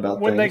your But mind about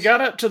when they things. got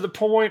up to the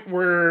point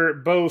where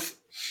both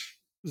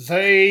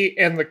they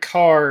and the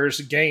cars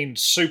gained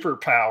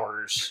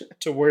superpowers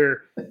to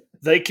where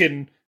they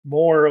can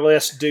more or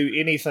less do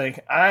anything,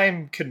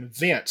 I'm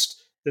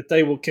convinced that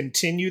they will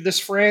continue this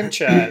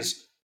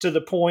franchise to the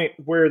point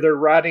where they're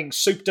riding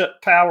souped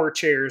up power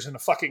chairs in a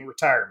fucking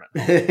retirement.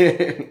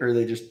 Or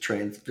they just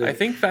I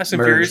think Fast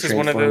and merge Furious is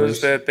one of those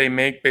Transformers. that they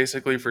make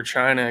basically for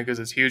China because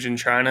it's huge in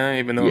China,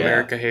 even though Yeah.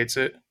 America hates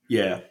it.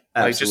 Yeah,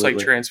 Like just like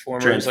absolutely.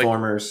 Transformers.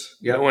 Transformers.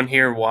 Like, Yeah. no one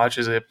here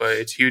watches it, but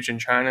it's huge in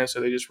China, so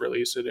they just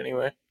release it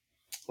anyway.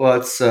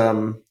 Well, it's I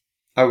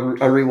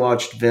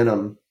rewatched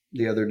Venom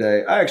the other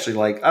day. I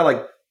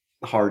like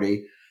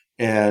Hardy,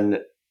 and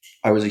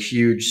I was a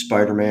huge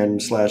Spider-Man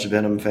 /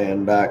 Venom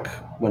fan back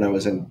when I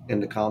was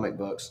into comic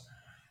books,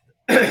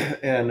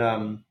 and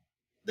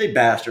they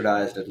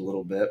bastardized it a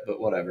little bit, but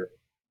whatever.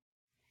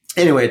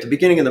 Anyway, at the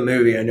beginning of the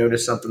movie, I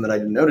noticed something that I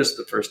didn't notice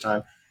the first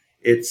time.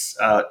 It's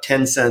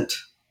 10-cent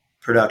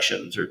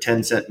productions or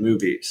 10-cent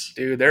movies,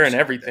 Dude, they're in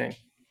everything.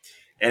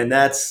 and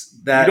that's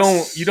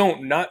You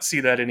don't not see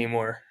that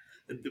anymore.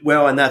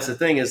 Well, and that's the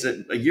thing is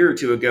that a year or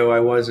two ago,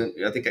 I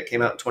think it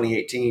came out in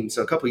 2018.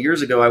 So a couple of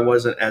years ago, I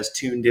wasn't as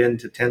tuned in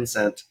to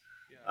Tencent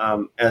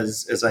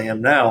as I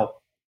am now.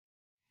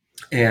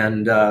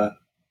 And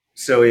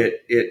so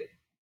it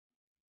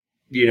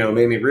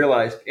made me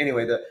realize,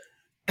 anyway, that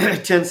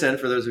Tencent,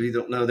 for those of you who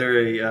don't know,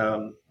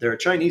 they're a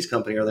Chinese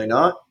company, are they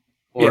not?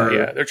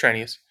 Yeah, they're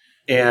Chinese.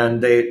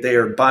 And they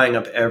are buying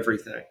up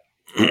everything.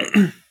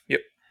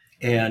 Yep.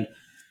 And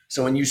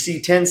so when you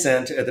see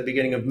Tencent at the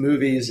beginning of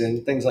movies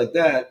and things like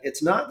that,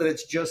 it's not that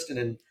it's just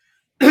an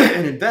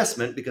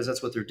investment, because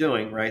that's what they're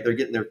doing, right? They're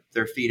getting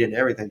their feet into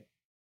everything.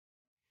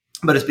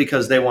 But it's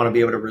because they want to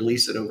be able to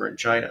release it over in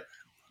China.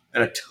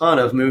 And a ton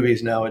of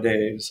movies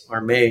nowadays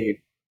are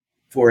made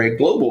for a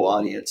global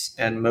audience,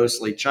 and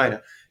mostly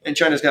China. And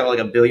China's got like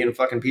 1 billion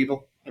fucking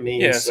people. I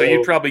mean, Yeah, so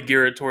you'd probably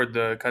gear it toward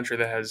the country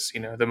that has,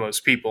 the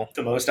most people.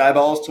 the most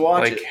eyeballs to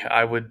watch Like, it.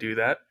 I would do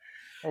that.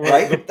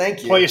 Right? The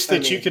Thank you. place I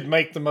that you mean, could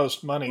make the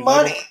most money.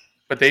 money.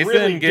 But they've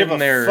really been give getting a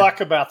their...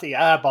 fuck about the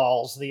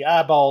eyeballs. The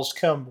eyeballs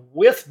come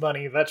with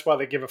money. That's why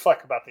they give a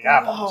fuck about the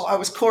eyeballs. Oh, I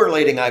was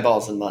correlating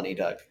eyeballs and money,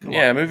 Doug. Come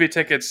on. movie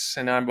tickets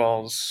and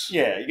eyeballs.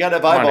 Yeah, you got to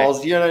have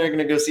eyeballs. You're not going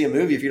to go see a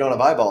movie if you don't have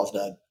eyeballs,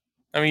 Doug.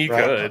 I mean, you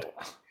Right. could.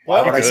 Why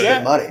Well, would I good.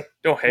 spend money?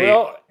 Don't hate.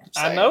 Well,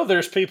 I saying. know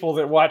there's people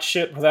that watch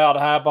shit without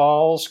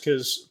eyeballs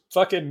because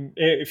fucking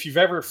if you've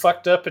ever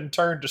fucked up and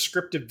turned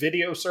descriptive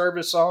video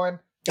service on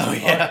Oh,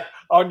 yeah.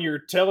 on your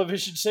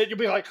television set, you'll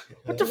be like,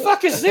 "What the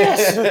fuck is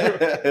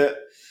this?"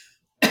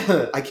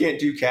 I can't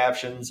do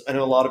captions. I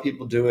know a lot of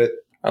people do it.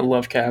 I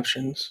love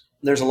captions.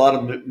 There's a lot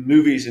of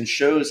movies and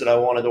shows that I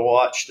wanted to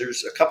watch.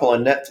 There's a couple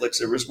on Netflix.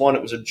 There was one,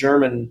 it was a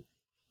German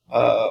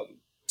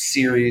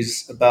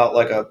series about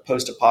like a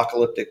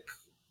post-apocalyptic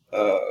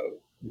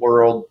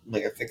world.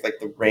 Like I think like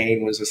the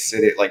rain was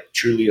acidic, like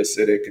truly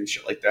acidic and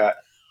shit like that.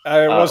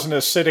 It wasn't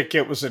acidic;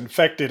 it was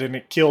infected, and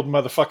it killed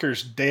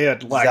motherfuckers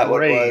dead like Is that what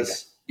raid. it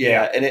was?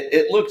 Yeah, and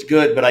it looked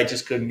good, but I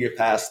just couldn't get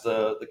past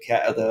the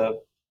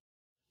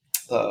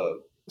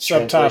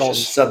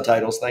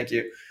subtitles. Thank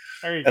you.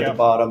 There you At go. the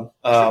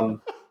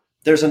bottom.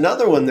 There's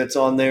another one that's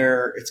on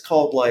there. It's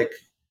called like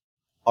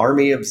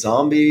Army of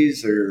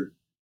Zombies or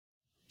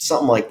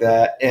something like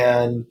that,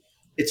 and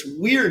it's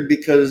weird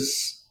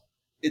because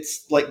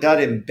it's like got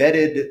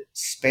embedded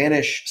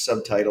Spanish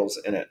subtitles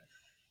in it.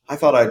 I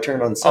thought I'd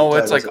turned on subtitles. Oh,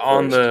 it's like at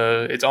on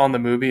first. it's on the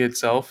movie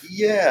itself.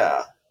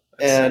 Yeah,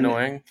 That's and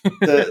annoying.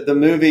 the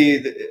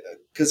movie,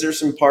 because there's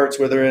some parts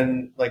where they're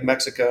in like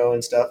Mexico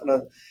and stuff,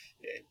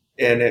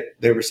 and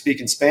they were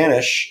speaking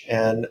Spanish,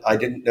 and I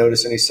didn't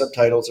notice any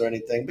subtitles or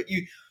anything. But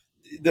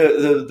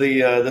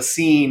the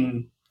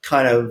scene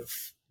kind of,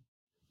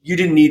 you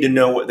didn't need to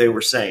know what they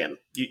were saying.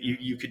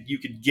 You could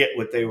get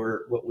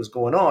what was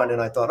going on,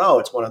 and I thought, oh,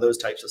 it's one of those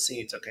types of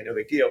scenes. Okay, no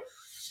big deal.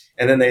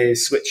 And then they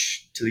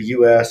switch to the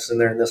U.S. and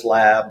they're in this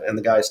lab, and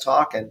the guy's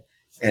talking,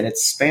 and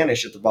it's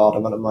Spanish at the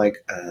bottom, and I'm like,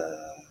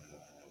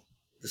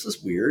 this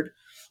is weird.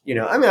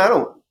 I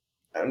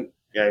mean,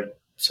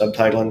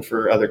 subtitling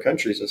for other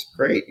countries is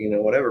great,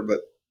 whatever,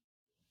 but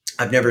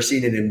I've never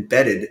seen it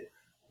embedded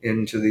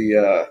into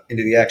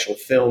the actual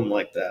film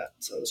like that.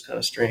 So it was kind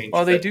of strange.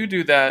 Well, they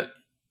do that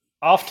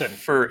Often.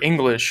 for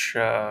English,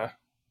 for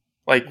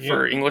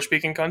English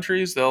speaking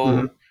countries.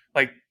 They'll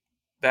like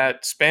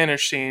that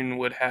Spanish scene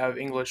would have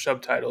English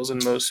subtitles in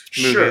most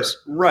movies. Sure,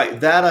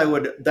 right. That I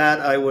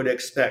would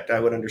expect.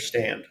 I would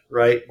understand,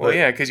 right? Well,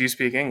 yeah, because you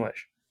speak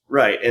English.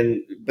 Right,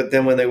 but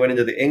then when they went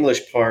into the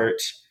English part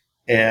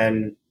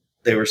and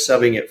they were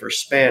subbing it for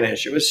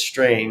Spanish, it was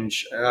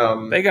strange.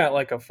 They got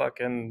like a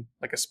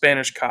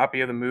Spanish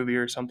copy of the movie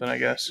or something, I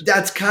guess.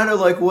 That's kind of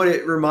like what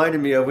it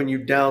reminded me of when you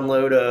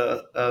download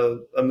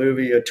a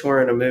movie, a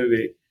torrent a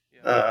movie,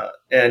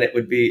 and it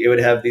would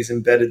have these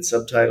embedded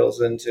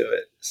subtitles into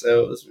it.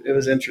 So it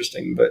was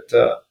interesting, but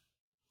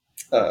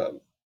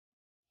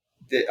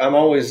I'm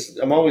always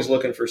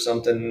looking for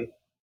something.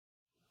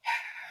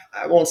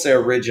 I won't say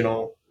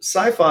original.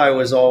 Sci-fi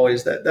was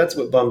always that's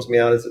what bums me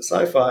out, is that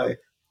sci-fi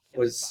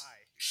was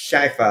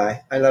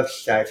sci-fi. I love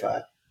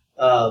sci-fi.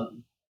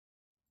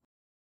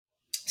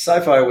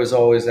 Sci-fi was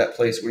always that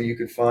place where you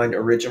could find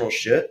original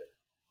shit.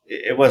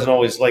 It wasn't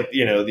always like,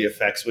 the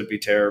effects would be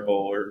terrible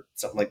or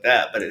something like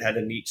that, but it had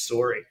a neat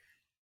story.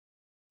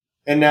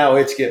 And now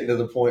it's getting to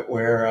the point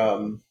where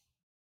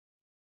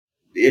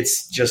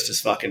it's just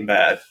as fucking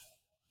bad.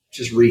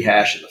 Just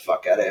rehashing the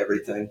fuck out of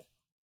everything.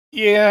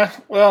 Yeah,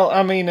 well,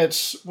 I mean,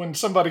 it's when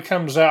somebody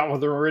comes out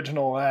with an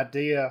original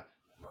idea,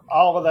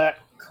 all of that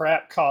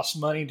crap costs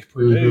money to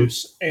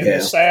produce. And the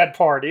sad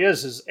part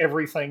is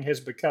everything has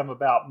become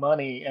about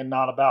money and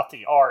not about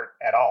the art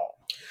at all.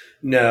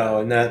 No,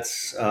 and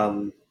that's,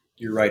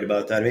 you're right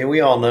about that. I mean,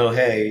 we all know,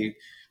 hey,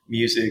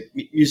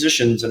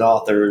 musicians and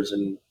authors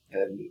and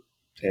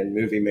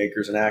movie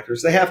makers and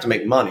actors, they have to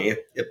make money.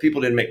 If people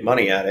didn't make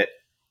money at it,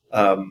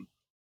 why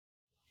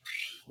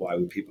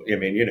would people, I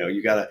mean,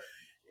 you gotta,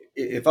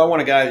 if I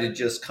want a guy to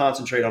just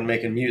concentrate on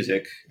making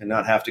music and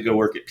not have to go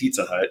work at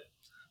Pizza Hut,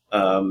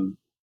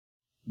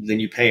 then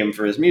you pay him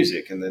for his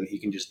music and then he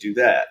can just do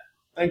that.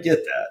 I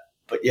get that.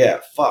 But yeah,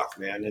 fuck,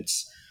 man.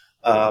 It's,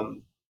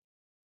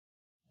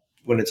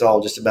 when it's all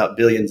just about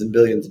billions and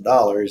billions of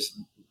dollars,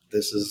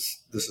 this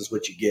is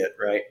what you get,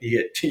 right?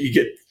 You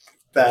get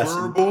fast.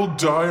 Verbal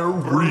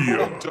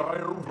diarrhea.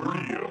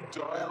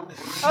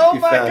 Oh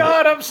my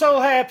God, I'm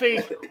so happy.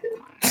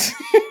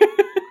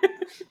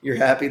 You're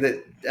happy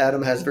that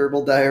Adam has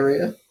verbal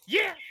diarrhea?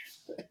 Yeah.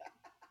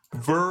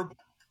 Verb.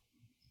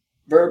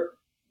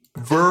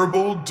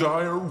 Verbal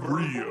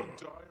diarrhea.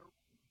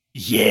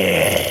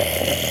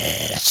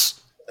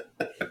 Yes.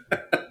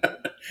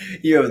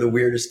 You have the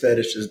weirdest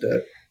fetishes,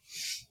 Doug.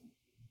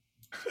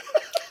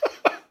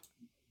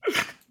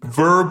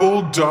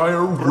 Verbal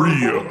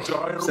diarrhea.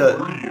 So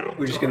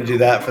we're just going to do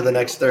that for the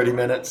next 30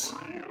 minutes.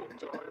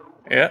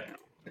 Yeah.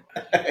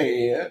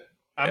 Yeah.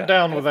 I'm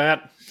down with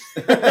that.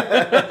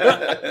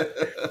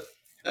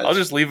 I'll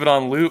just leave it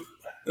on loop.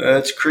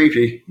 That's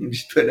creepy. I'm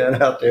just putting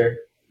that out there.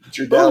 But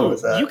you're down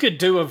with that. You could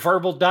do a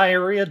verbal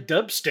diarrhea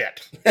dubstep.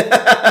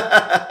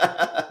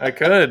 I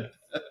could.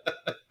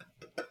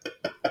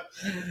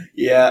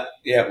 Yeah,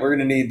 we're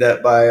gonna need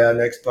that by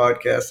next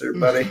podcast,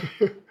 everybody.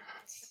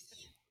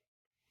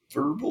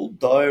 Verbal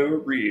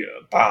diarrhea.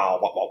 Bow,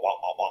 wow, wow, wow,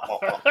 wow,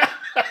 wow, wow.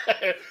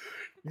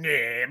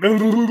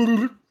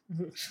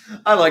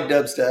 I like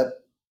dubstep.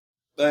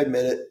 I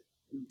admit it.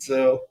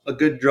 So a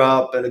good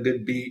drop and a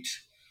good beat.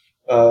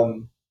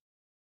 Well,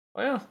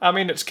 I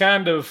mean, it's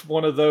kind of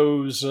one of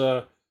those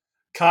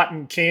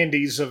cotton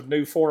candies of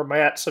new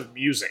formats of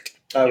music.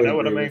 I would know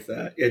what I agree mean? with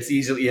that.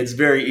 It's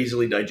very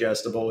easily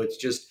digestible.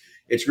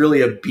 It's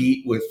really a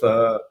beat with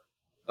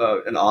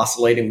an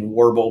oscillating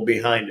warble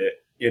behind it.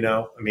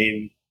 I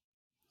mean,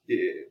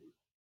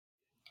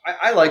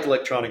 I like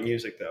electronic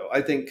music though.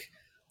 I think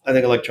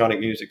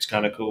electronic music's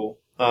kind of cool,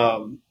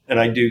 and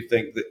I do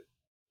think that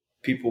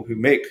people who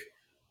make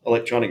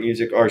electronic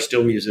music are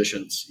still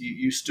musicians.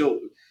 You still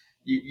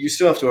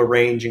have to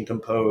arrange and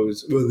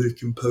compose. Well, the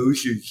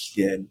composers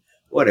then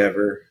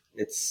whatever.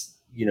 It's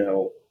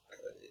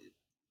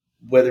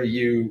whether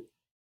you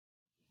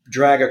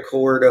drag a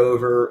chord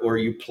over or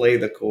you play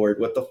the chord,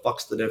 what the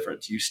fuck's the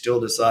difference? You still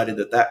decided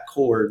that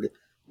chord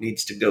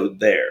needs to go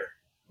there.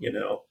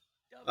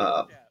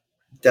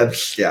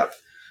 Dubstep.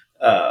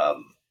 I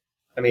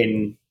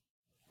mean,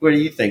 what do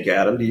you think,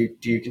 Adam? Do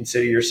you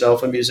consider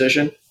yourself a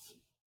musician?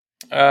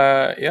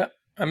 Yeah.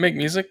 I make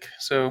music,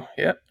 so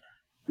yeah.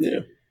 Yeah.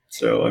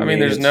 So I mean,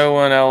 there's no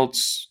one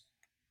else.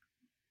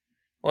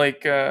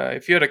 Like,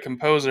 if you had a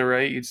composer,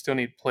 right, you'd still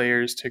need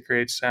players to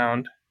create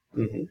sound.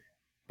 Mm-hmm.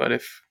 But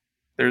if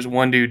there's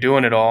one dude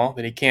doing it all,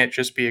 then he can't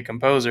just be a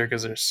composer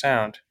because there's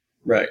sound.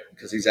 Right,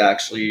 because he's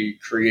actually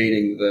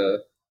creating the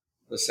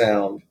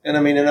sound. And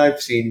I mean, and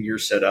I've seen your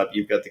setup.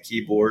 You've got the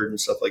keyboard and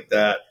stuff like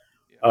that.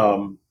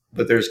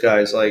 But there's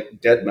guys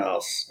like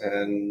Deadmau5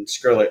 and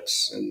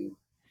Skrillex and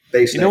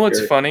Bass. You know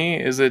what's funny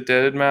is that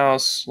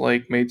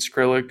Deadmau5 made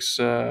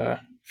Skrillex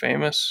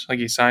famous. Like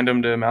he signed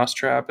him to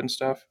Mousetrap and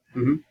stuff.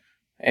 Mm-hmm.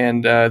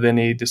 And then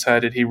he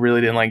decided he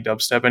really didn't like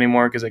dubstep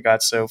anymore because it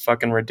got so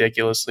fucking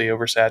ridiculously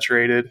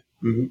oversaturated.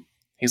 Mm-hmm.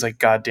 He's like,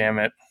 God damn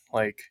it.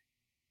 Like,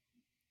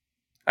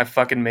 I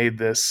fucking made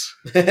this.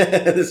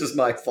 This is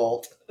my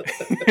fault.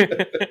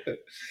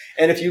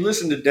 And if you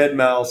listen to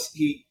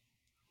Deadmau5,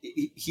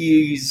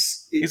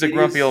 he's a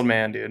grumpy old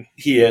man, dude.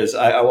 He is.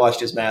 I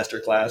watched his master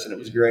class and it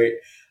was great.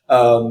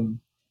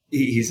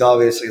 He's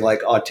obviously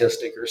like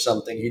autistic or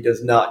something. He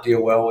does not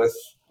deal well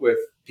with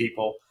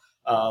people.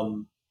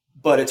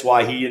 But it's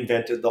why he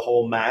invented the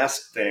whole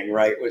mask thing,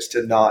 right? Was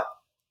to not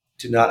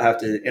have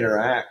to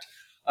interact.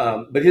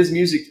 But his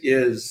music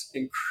is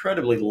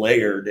incredibly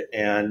layered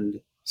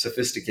and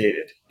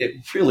sophisticated.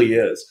 It really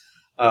is.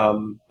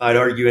 I'd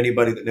argue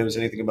anybody that knows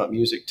anything about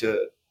music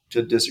to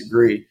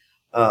disagree.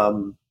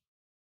 But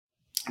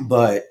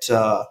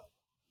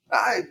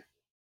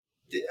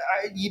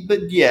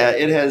yeah,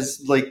 it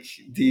has like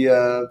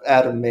the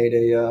Adam made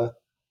a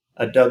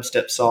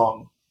dubstep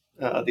song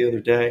the other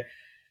day.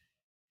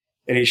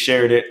 And he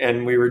shared it,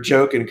 and we were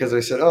joking because I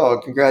said, "Oh,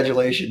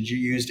 congratulations! You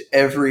used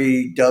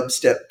every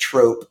dubstep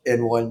trope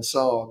in one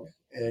song."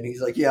 And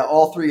he's like, "Yeah,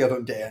 all three of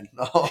them, Dan.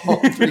 All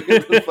three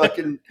of the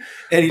fucking."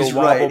 And he's the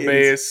wobble right.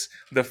 bass,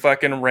 the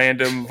fucking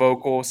random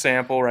vocal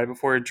sample right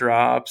before it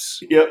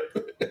drops. Yep.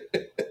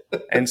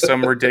 And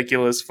some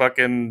ridiculous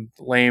fucking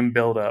lame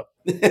buildup.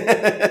 It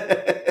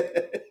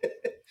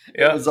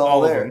was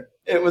all there.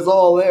 It was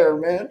all there,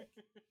 man.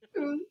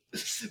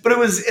 But it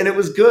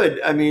was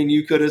good. I mean,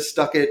 you could have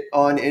stuck it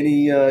on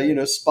any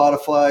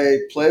Spotify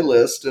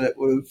playlist, and it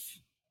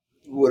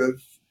would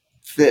have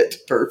fit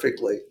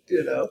perfectly.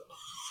 Yeah,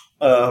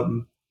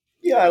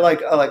 I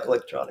like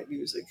electronic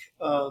music.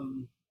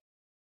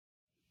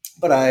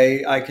 But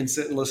I can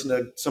sit and listen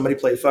to somebody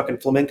play fucking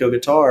flamenco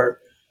guitar.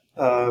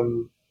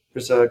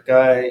 There's a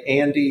guy,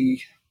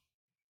 Andy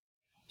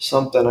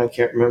something, I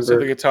can't remember. So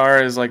the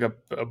guitar is like a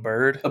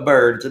bird? A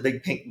bird. It's a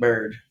big pink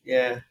bird.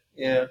 Yeah.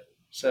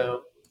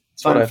 So,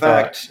 fun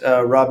fact,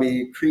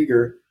 Robbie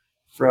Krieger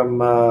from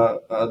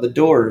The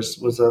Doors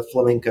was a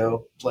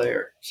flamenco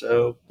player.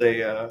 So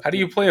they... how do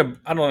you play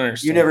I don't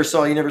understand. You never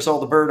saw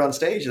the bird on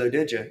stage though,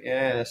 did you?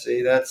 Yeah,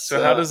 see, that's...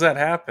 So how does that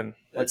happen?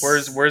 Like,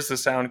 where's the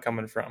sound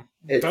coming from?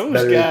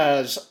 Those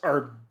guys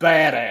are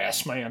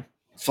badass, man.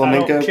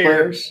 Flamenco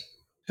players?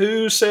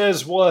 Who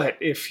says what?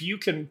 If you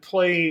can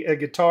play a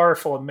guitar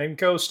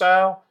flamenco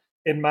style,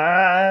 in my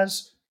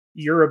eyes,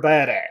 you're a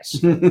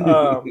badass.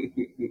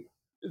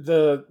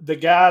 the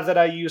guy that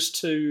I used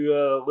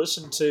to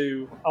listen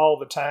to all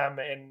the time,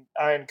 and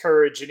I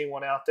encourage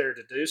anyone out there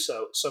to do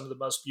so. Some of the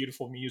most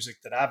beautiful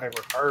music that I've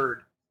ever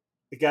heard.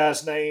 The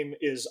guy's name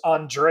is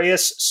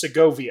Andreas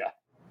Segovia.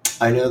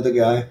 I know the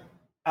guy.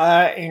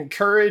 I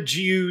encourage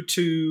you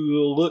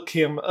to look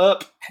him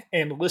up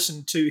and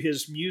listen to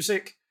his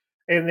music.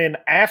 And then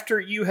after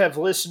you have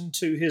listened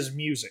to his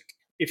music,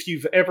 if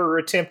you've ever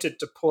attempted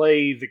to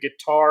play the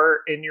guitar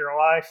in your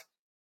life,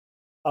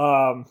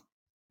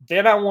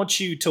 then I want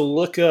you to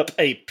look up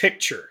a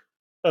picture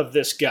of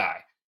this guy.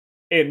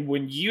 And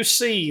when you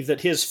see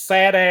that his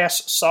fat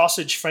ass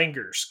sausage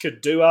fingers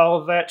could do all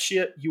of that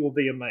shit, you will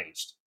be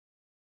amazed.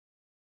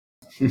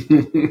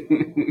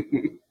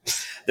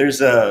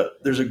 There's a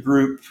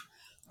group.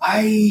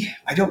 I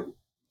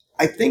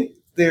think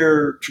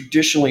they're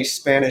traditionally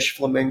Spanish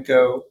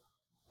flamenco,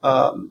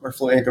 or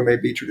flamenco may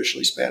be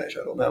traditionally Spanish.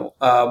 I don't know.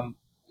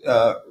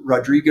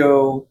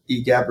 Rodrigo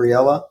y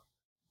Gabriela,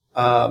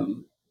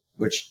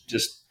 which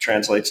just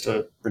translates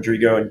to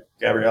Rodrigo and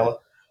Gabriela.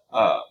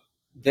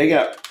 They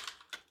got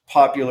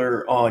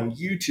popular on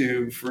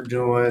YouTube for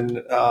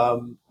doing a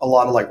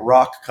lot of like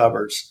rock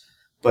covers,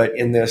 but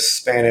in this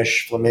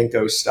Spanish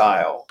flamenco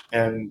style.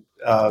 And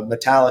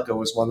Metallica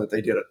was one that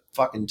they did a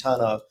fucking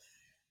ton of.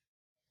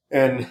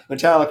 And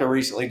Metallica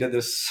recently did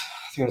this,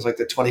 I think it was like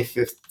the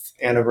 25th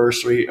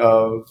anniversary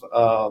of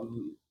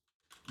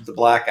the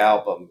Black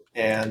Album.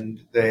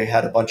 And they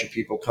had a bunch of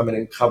people come in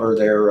and cover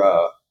their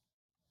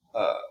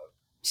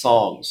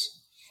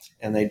songs.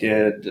 And they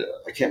did,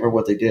 I can't remember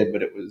what they did,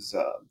 but it was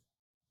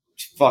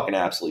fucking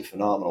absolutely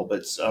phenomenal. But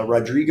it's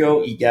Rodrigo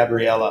y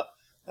Gabriela,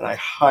 and I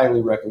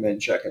highly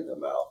recommend checking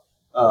them out.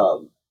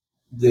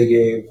 They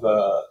gave,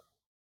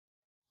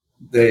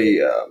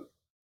 they're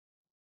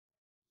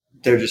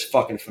just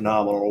fucking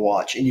phenomenal to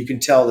watch. And you can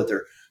tell that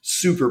they're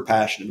super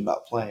passionate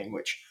about playing,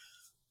 which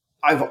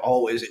I've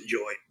always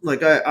enjoyed.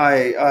 Like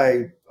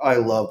I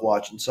love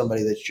watching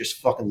somebody that's just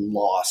fucking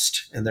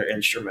lost in their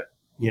instrument,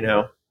 you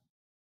know?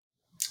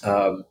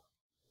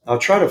 I'll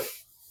try to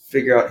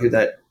figure out who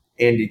that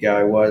Andy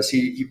guy was.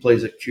 He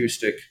plays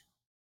acoustic,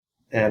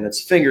 and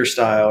it's finger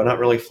style, not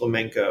really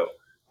flamenco,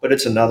 but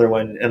it's another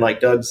one. And like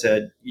Doug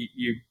said,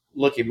 you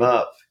look him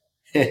up,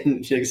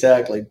 and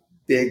exactly,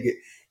 big,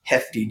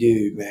 hefty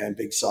dude, man,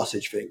 big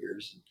sausage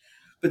fingers.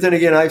 But then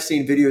again, I've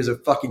seen videos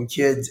of fucking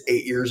kids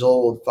 8 years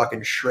old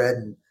fucking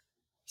shredding.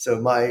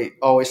 So my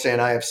always saying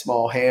I have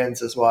small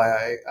hands is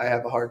why I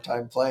have a hard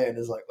time playing.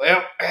 Is like,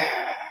 well,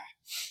 that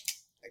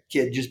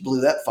kid just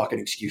blew that fucking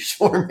excuse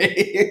for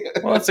me.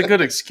 Well, it's a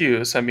good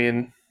excuse. I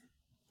mean,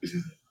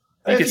 you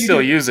can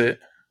still use it.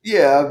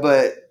 Yeah,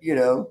 but, you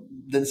know,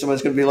 then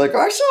someone's going to be like,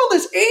 I saw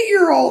this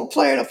 8-year-old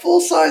playing a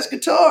full-size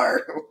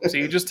guitar. So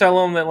you just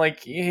tell them that,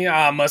 like,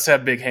 yeah, must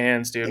have big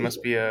hands, dude.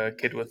 Must be a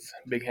kid with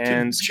big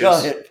hands.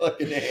 Giant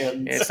fucking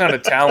hands. It's not a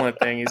talent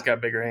thing. He's got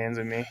bigger hands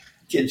than me.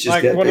 Kids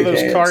just Like one of those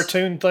hands.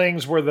 Cartoon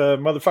things where the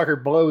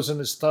motherfucker blows in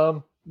his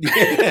thumb.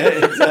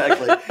 Yeah,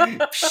 exactly.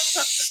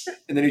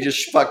 And then he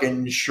just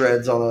fucking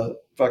shreds on a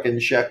fucking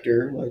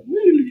Schecter. Like,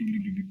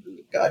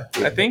 God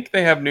damn. I think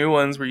they have new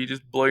ones where you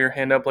just blow your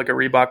hand up like a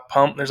Reebok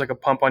pump. There's like a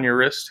pump on your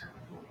wrist.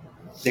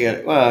 They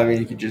got, well, I mean,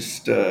 you could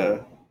just,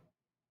 I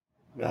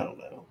don't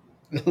know.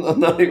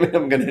 I'm not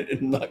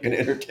gonna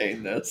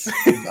entertain this.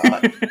 I'm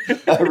not.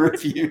 I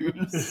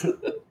refuse.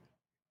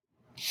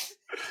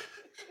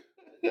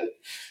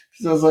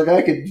 So I was like,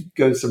 I could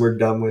go somewhere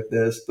dumb with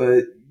this,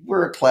 but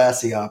we're a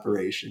classy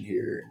operation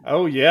here.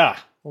 Oh, yeah.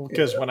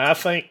 Because when I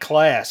think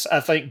class,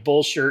 I think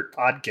Bullshirt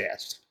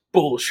Podcast.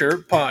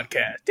 Bullshirt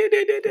Podcast.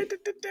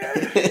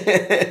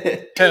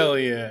 Hell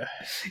yeah.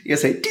 You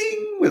gotta say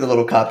ding with a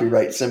little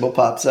copyright symbol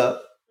pops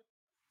up.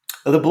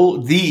 The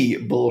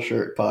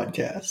Bullshirt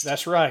Podcast.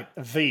 That's right.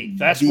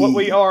 That's what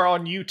we are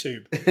on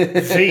YouTube.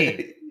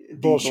 The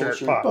Bullshirt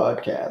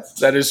Podcast.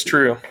 That is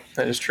true.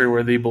 That is true.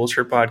 We're the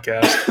Bullshirt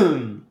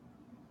Podcast.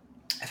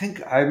 I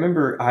think I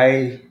remember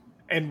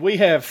And we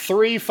have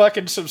 3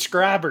 fucking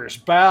subscribers.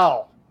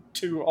 Bow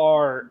to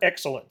our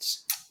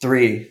excellence.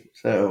 3.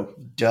 So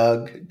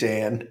Doug,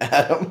 Dan,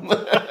 Adam.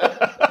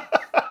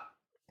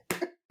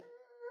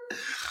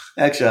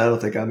 Actually, I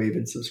don't think I'm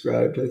even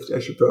subscribed. I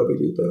should probably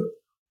do that.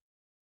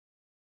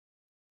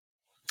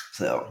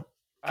 So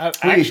I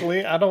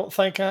don't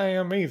think I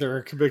am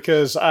either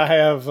because I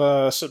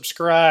have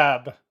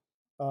subscribe.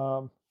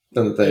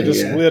 It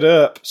just lit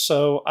up,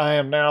 so I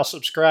am now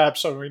subscribed.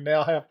 So we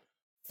now have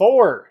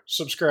 4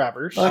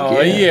 subscribers. Oh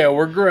yeah,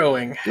 we're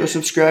growing. Go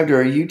subscribe to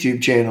our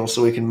YouTube channel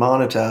so we can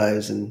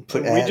monetize and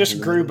put ads. We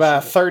just grew by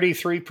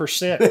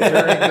 33% during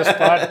this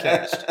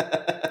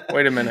podcast.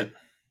 Wait a minute.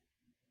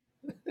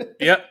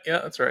 Yeah,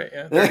 that's right.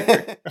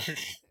 Yeah.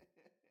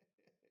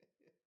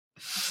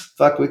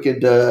 Fuck, we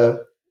could.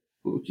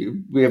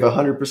 We have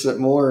 100%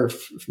 more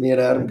if me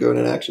and Adam go in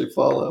and actually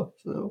follow.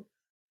 So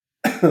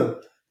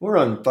we're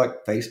on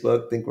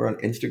Facebook. I think we're on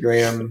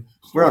Instagram.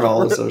 We're on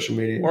all the social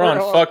media. We're on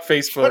fuck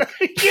Facebook.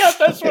 Yeah,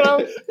 that's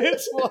what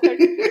it's like.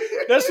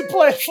 That's the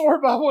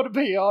platform I want to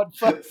be on.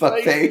 Fuck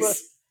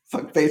Facebook.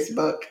 Fuck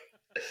Facebook.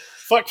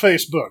 Fuck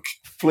Facebook.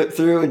 Flip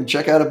through and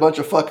check out a bunch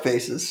of fuck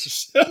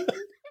faces.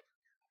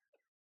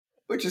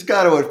 Which is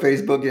kind of what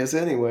Facebook is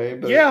anyway.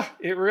 But Yeah,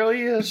 it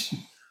really is.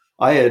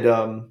 I had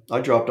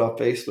I dropped off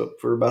Facebook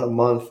for about a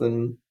month,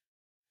 and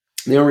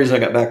the only reason I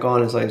got back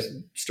on is I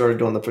started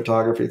doing the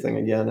photography thing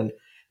again, and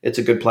it's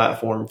a good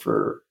platform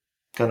for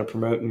kind of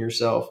promoting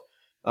yourself.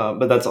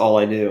 But that's all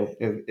I do.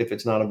 If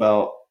it's not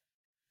about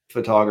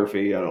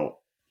photography, I don't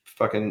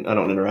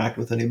interact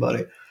with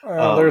anybody.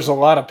 There's a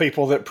lot of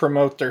people that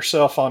promote their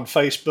self on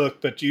Facebook,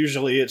 but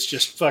usually it's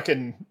just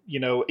fucking,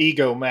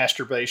 ego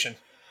masturbation.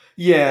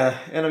 Yeah,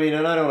 and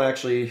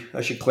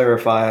I should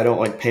clarify, I don't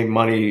like pay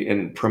money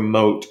and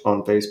promote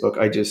on Facebook.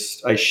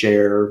 I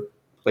share,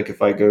 like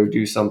if I go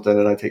do something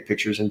and I take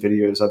pictures and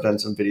videos. I've done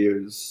some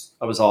videos.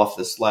 I was off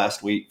this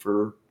last week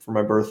for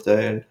my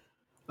birthday,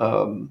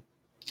 and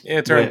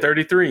it turned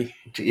 33.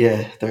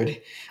 Yeah,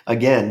 30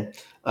 again.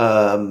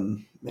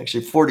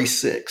 Actually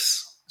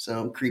 46. So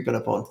I'm creeping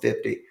up on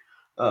 50.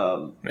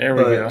 There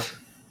we go.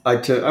 I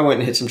went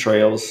and hit some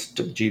trails,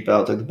 took the Jeep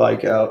out, took the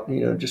bike out,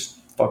 just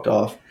fucked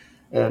off.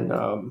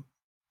 And,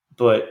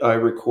 but I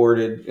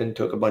recorded and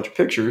took a bunch of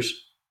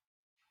pictures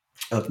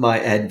of my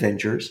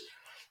adventures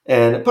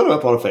and put them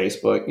up on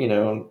Facebook,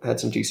 and had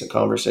some decent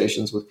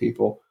conversations with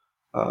people.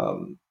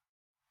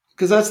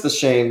 Because that's the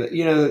shame that,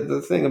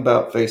 the thing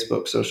about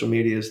Facebook, social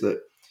media is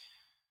that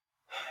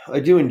I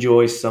do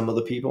enjoy some of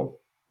the people,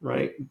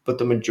 right? But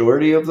the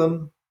majority of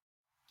them,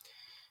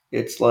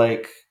 it's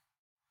like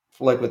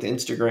with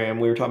Instagram,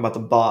 we were talking about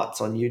the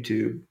bots on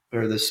YouTube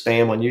or the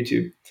spam on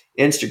YouTube.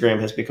 Instagram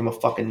has become a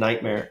fucking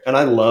nightmare. And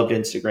I loved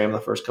Instagram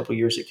the first couple of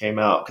years it came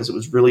out because it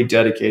was really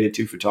dedicated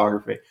to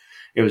photography.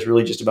 It was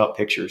really just about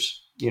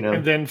pictures,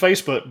 And then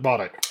Facebook bought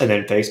it. And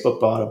then Facebook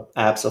bought them.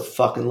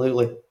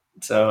 Abso-fucking-lutely.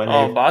 So,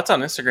 bots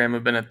on Instagram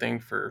have been a thing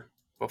for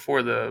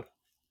before the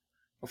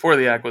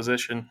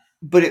acquisition.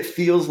 But it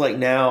feels like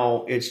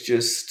now it's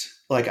just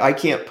like I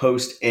can't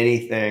post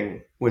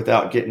anything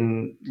without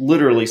getting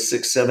literally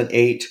 6, 7,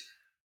 8.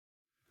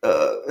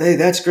 Hey,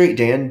 that's great,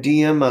 Dan.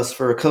 DM us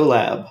for a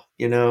collab,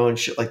 and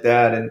shit like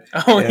that. And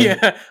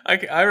yeah,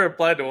 I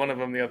replied to one of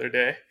them the other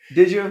day.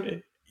 Did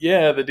you?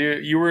 Yeah, the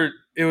dude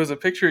it was a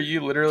picture of you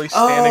literally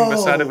standing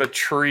beside of a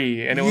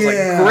tree, and it was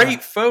like,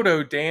 great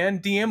photo, Dan.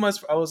 DM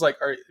us. I was like,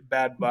 all right,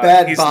 bad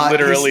bot. He's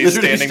literally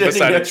standing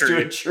beside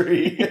a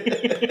tree.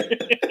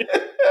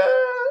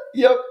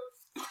 Yep.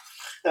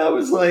 I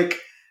was like,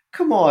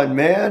 come on,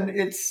 man.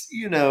 It's,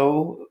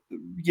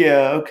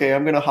 yeah, okay,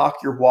 I'm going to hawk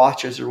your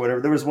watches or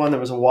whatever. There was one that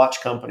was a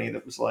watch company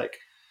that was like,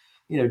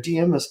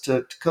 DM us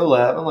to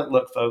collab. I'm like,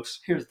 look, folks,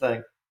 here's the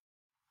thing.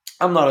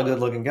 I'm not a good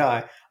looking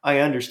guy. I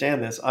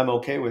understand this. I'm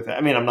okay with it.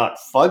 I mean, I'm not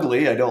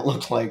fugly. I don't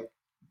look like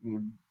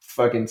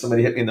fucking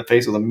somebody hit me in the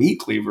face with a meat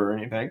cleaver or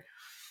anything.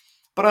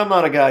 But I'm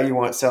not a guy you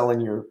want selling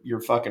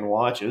your fucking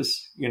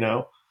watches,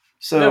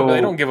 So no, but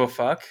they don't give a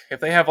fuck. If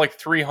they have like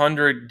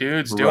 300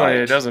 dudes doing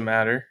it doesn't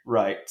matter.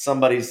 Right.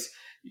 Somebody's,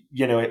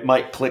 it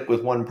might click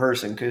with one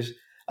person because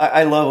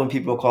I love when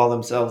people call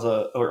themselves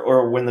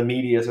or when the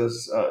media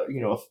says,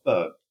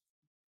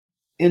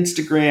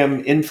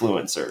 Instagram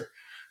influencer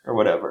or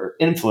whatever,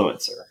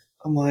 influencer.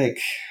 I'm like,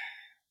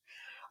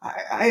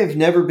 I have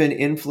never been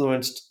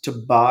influenced to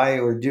buy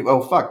or do.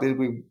 Oh, fuck.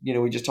 We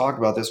just talked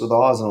about this with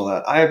Oz and all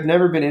that. I have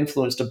never been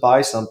influenced to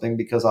buy something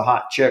because a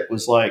hot chick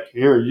was like,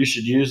 here, you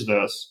should use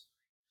this.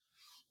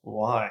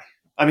 Why?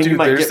 I mean, you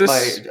might get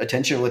my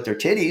attention with their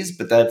titties,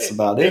 but that's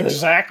about it.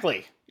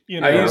 Exactly.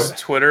 I use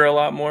Twitter a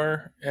lot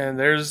more, and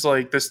there's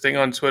like this thing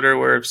on Twitter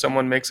where if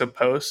someone makes a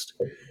post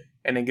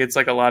and it gets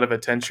like a lot of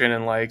attention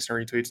and likes and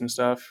retweets and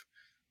stuff,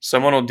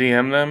 someone will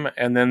DM them,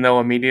 and then they'll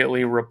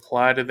immediately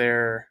reply to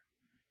their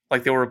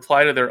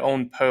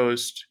own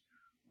post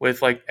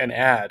with like an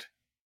ad.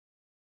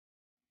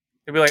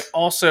 They'll be like,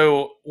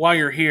 also, while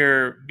you're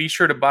here, be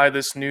sure to buy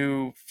this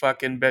new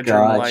fucking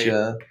bedroom light.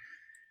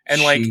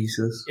 And like,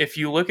 if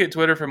you look at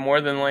Twitter for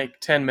more than like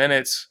 10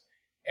 minutes,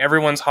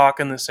 everyone's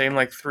hawking the same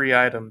like 3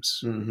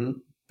 items. Mm-hmm.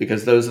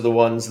 Because those are the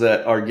ones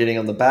that are getting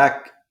on the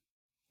back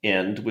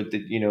end with the,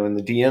 in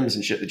the DMs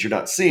and shit that you're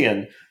not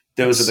seeing.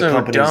 Those are the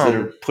companies that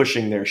are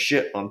pushing their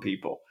shit on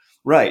people.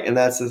 Right. And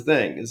that's the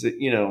thing is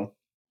that,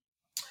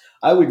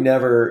 I would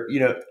never,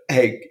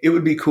 hey, it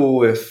would be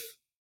cool if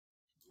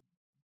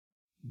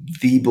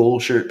the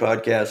Bullshit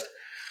podcast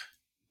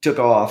took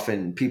off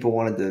and people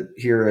wanted to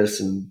hear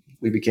us and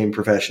we became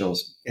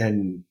professionals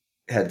and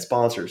had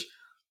sponsors.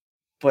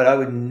 But I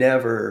would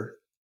never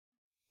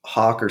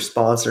hawk or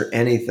sponsor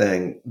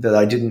anything that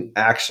I didn't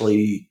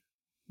actually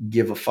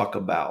give a fuck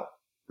about.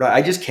 Right?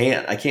 I just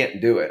can't. I can't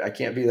do it. I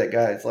can't be that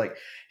guy. It's like,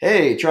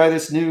 hey, try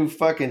this new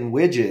fucking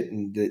widget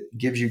and that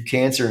gives you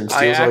cancer and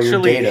steals all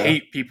your data. I actually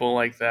hate people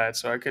like that,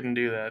 so I couldn't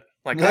do that.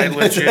 Like, I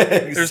legit,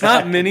 exactly. There's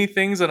not many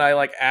things that I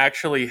like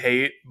actually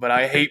hate, but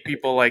I hate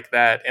people like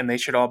that, and they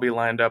should all be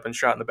lined up and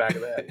shot in the back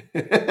of the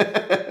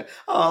head.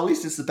 Oh, at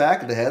least it's the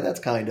back of the head. That's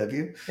kind of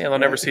you. Yeah, they'll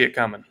never see it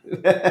coming.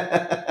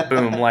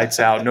 Boom,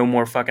 lights out. No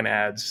more fucking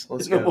ads.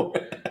 Let's go.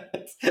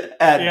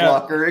 Ad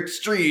blocker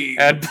extreme.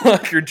 Ad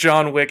blocker,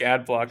 John Wick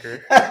ad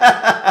blocker.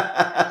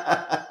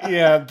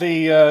 Yeah,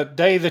 the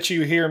day that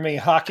you hear me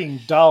hawking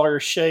Dollar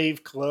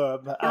Shave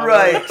Club,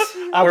 Right.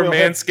 I Or will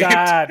have Manscaped.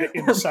 died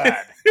inside.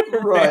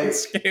 Right.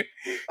 Manscaped.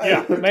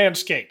 Yeah,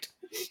 Manscaped.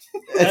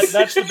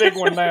 That's the big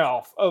one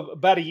now.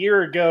 About a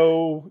year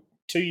ago,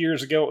 2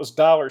 years ago, it was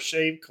Dollar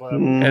Shave Club.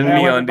 Mhm. And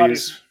Now MeUndies.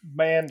 everybody's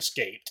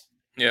Manscaped.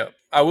 Yeah,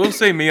 I will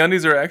say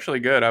MeUndies are actually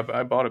good.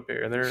 I bought a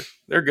pair.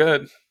 They're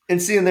good.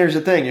 And see, and there's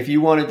the thing. If you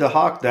wanted to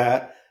hawk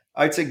that,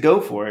 I'd say go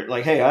for it.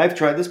 Like, hey, I've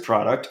tried this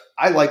product.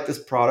 I like this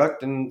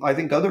product, and I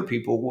think other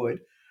people would.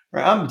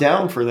 Right? I'm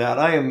down for that.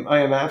 I am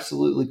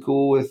absolutely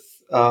cool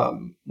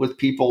with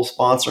people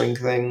sponsoring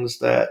things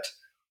that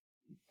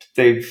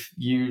they've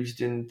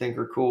used and think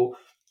are cool.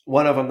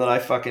 One of them that I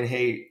fucking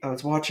hate. I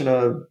was watching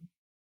a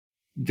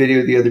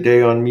video the other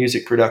day on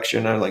music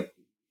production. I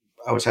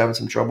was having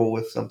some trouble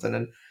with something,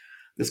 and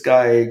this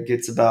guy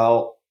gets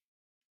about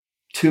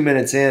 2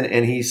 minutes in,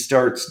 and he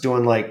starts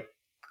doing like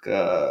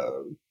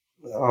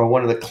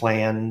one of the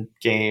clan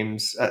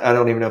games. I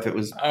don't even know if it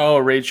was Oh,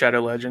 Raid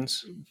Shadow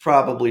Legends.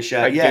 probably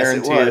Shadow. I Yes,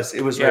 it guarantee was. it.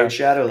 It was Yeah. Raid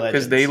Shadow Legends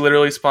Because they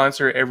literally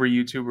sponsor every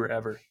YouTuber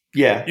ever.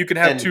 yeah, You could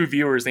have and, 2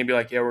 viewers and they'd be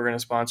like, yeah, we're going to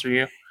sponsor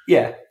you.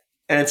 yeah,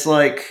 and it's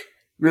like,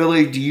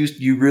 really, do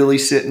you really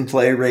sit and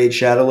play Raid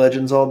Shadow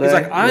Legends all day? He's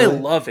like, I Really?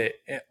 love it.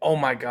 Oh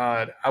my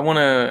God. I want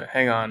to,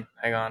 hang on.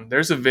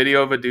 There's a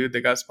video of a dude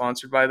that got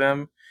sponsored by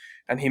them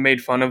and he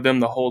made fun of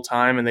them the whole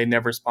time and they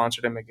never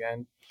sponsored him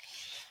again.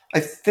 I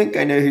think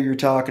I know who you're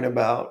talking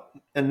about,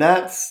 and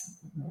that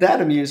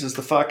amuses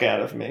the fuck out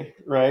of me,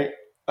 right?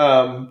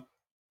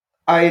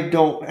 I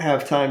don't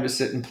have time to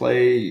sit and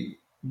play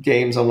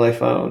games on my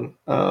phone,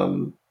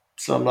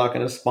 so I'm not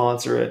going to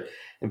sponsor it.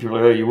 And people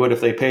are like, oh, you would if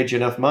they paid you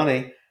enough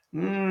money.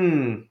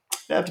 It'd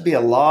have to be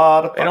a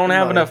lot of. They don't fucking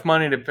have money. enough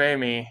money to pay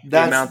me the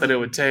That's amount that the- it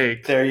would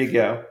take. There you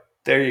go.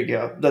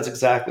 That's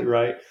exactly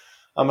right.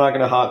 I'm not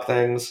going to hawk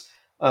things.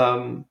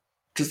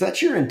 Because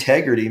that's your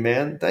integrity,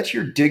 man. That's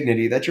your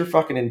dignity. That's your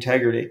fucking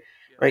integrity,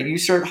 right? You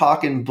start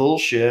hawking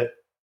bullshit.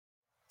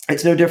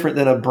 It's no different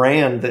than a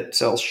brand that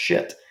sells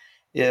shit.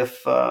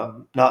 If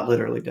not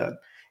literally, Doug.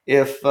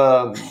 If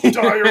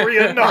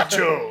Diarrhea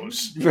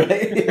nachos.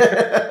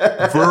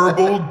 right,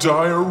 Verbal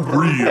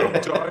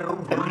diarrhea.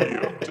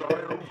 Diarrhea.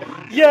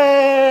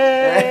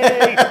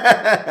 Yay!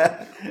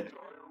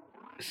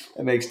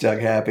 that makes Doug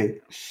happy.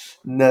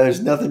 No,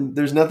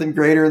 there's nothing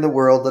greater in the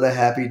world than a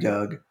happy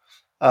Doug.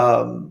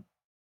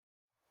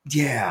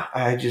 Yeah,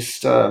 I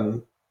just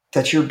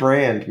that's your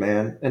brand,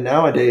 man. And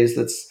nowadays,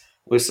 that's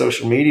with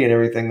social media and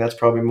everything. That's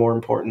probably more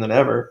important than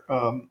ever.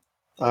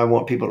 I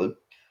want people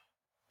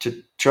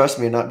to trust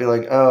me and not be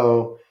like,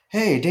 oh,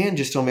 hey, Dan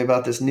just told me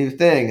about this new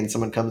thing, and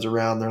someone comes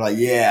around, they're like,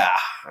 yeah,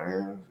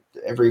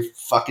 every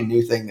fucking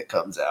new thing that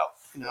comes out,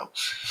 you know.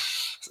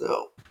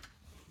 So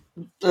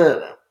I don't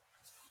know.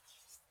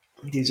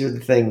 These are the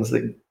things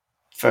that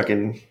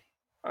fucking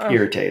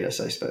irritate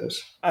us, I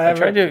suppose. I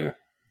tried to.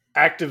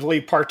 Actively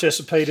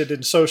participated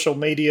in social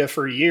media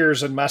for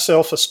years, and my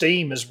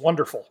self-esteem is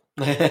wonderful.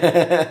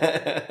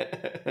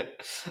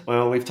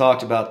 Well, we've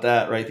talked about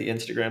that, right? The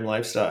Instagram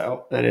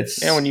lifestyle, and it's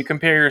Yeah, when you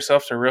compare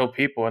yourself to real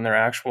people in their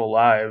actual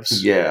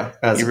lives, yeah,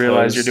 as you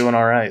realize you're opposed- doing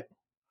all right.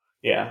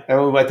 Yeah,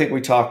 and I think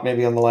we talked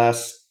maybe on the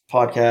last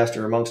podcast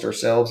or amongst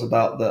ourselves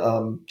about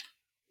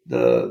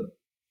the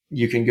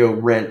you can go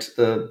rent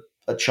a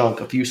chunk,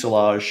 a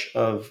fuselage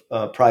of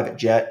a private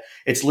jet.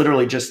 It's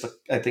literally just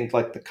I think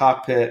like the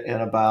cockpit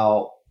and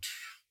about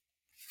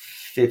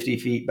 50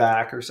 feet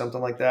back or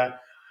something like that,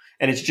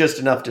 and it's just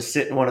enough to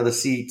sit in one of the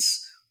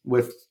seats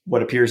with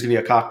what appears to be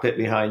a cockpit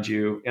behind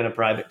you in a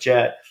private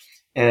jet.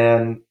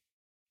 And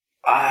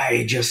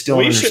I just don't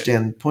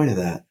understand the point of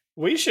that.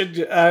 We should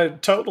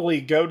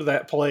totally go to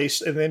that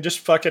place and then just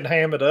fucking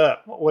ham it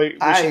up.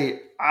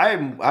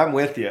 I'm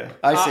with you.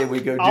 I say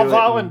we go do I'll it.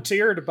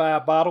 volunteer to buy a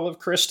bottle of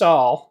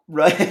Cristal.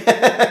 Right.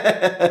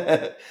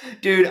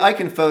 Dude, I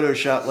can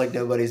Photoshop like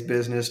nobody's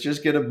business.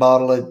 Just get a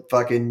bottle of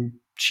fucking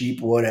cheap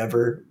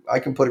whatever. I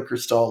can put a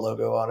Cristal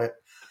logo on it.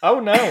 Oh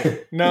no.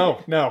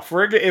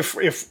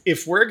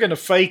 If we're gonna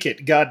fake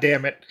it,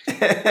 goddamn it,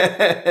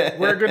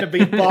 we're gonna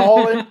be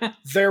balling.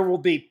 There will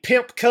be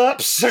pimp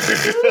cups.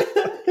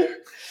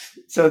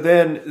 So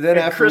then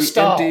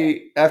Cristal.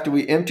 after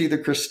we empty the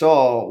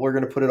Cristal, we're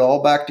going to put it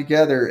all back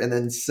together and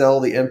then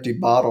sell the empty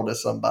bottle to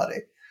somebody.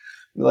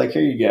 Be like,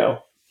 here you go.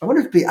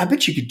 I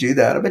bet you could do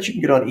that. I bet you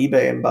can get on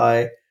eBay and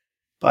buy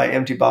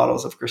empty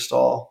bottles of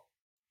Cristal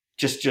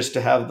just to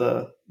have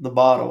the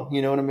bottle.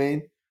 You know what I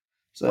mean?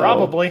 So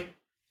Probably.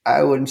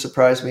 I wouldn't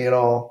surprise me at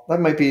all. I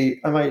might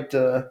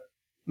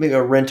make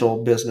a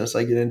rental business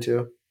I get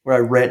into where I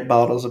rent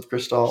bottles of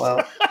Cristal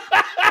out.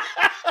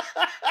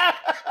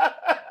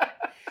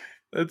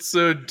 That's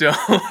so dumb,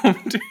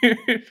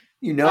 dude.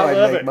 You know I I'd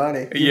love make it.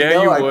 money.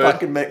 Yeah, you I'd would.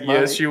 fucking make money.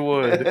 Yes, you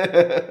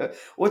would.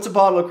 What's a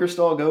bottle of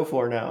Cristal go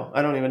for now?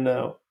 I don't even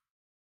know.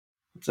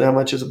 So how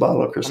much is a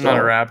bottle of I'm Cristal? not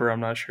a rapper.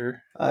 I'm not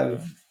sure. I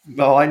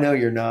know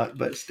you're not,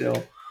 but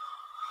still.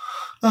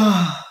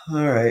 All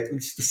right.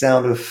 It's the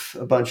sound of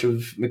a bunch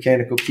of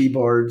mechanical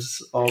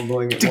keyboards all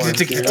going at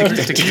once.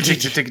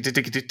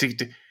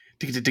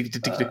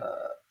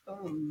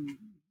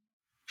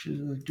 I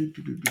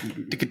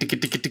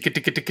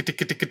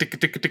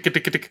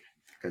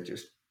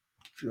just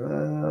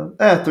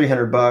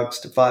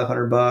 $300 to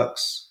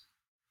 $500.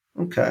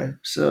 Okay,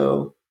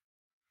 so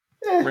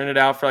Rent it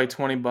out for like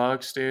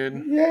 $20,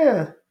 dude.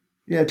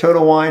 yeah.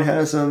 Total Wine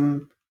has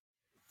them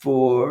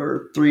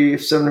for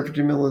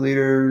 750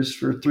 milliliters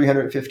for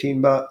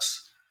 $315.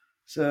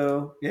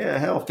 So yeah,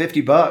 hell,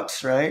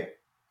 $50, right?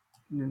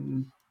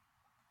 And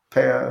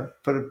put a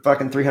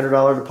fucking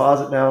 $300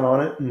 deposit down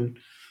on it, and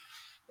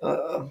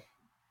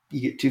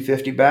you get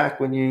 $250 back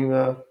when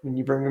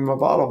you bring them a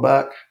bottle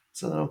back.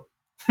 So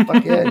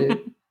fuck yeah,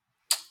 dude.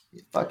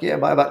 Fuck yeah,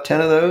 buy about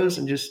 10 of those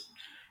and just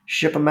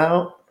ship them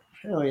out.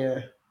 Hell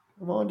yeah,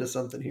 I'm on to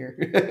something here.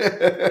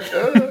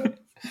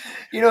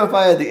 If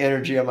I had the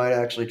energy, I might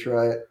actually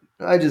try it.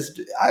 I'm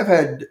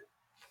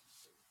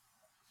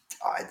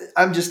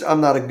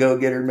not a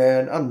go-getter,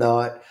 man. I'm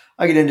not.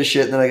 I get into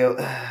shit and then I go,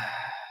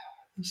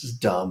 this is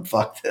dumb.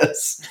 Fuck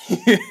this.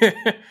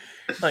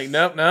 Like,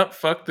 nope,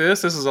 fuck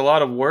this. This is a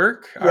lot of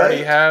work. I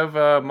already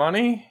have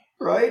money.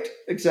 Right?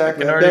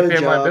 Exactly. I can already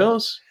pay my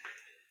bills.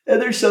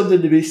 And there's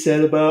something to be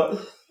said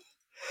about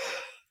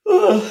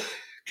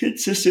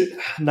consistent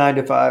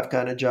 9-to-5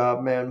 kind of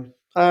job, man.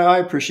 I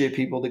appreciate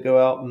people that go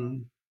out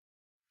and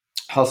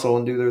hustle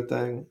and do their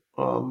thing.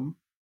 I'm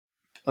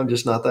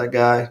just not that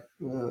guy.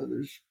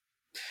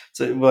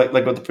 So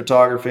like with the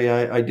photography,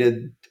 I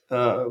did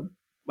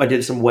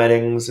some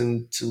weddings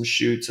and some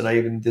shoots, and I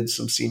even did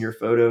some senior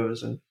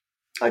photos, and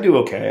I do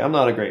okay. I'm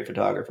not a great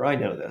photographer. I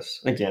know this.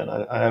 Again,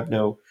 I have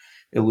no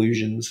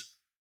illusions.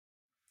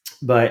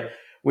 But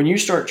when you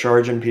start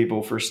charging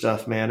people for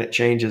stuff, man, it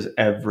changes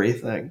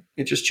everything.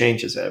 It just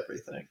changes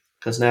everything.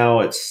 Because now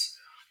it's,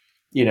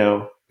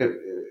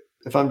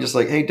 if I'm just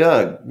like, hey,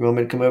 Doug, you want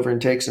me to come over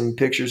and take some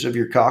pictures of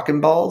your cock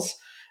and balls?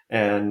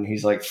 And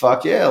he's like,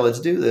 fuck yeah, let's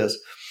do this.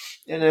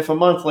 And if a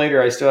month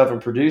later I still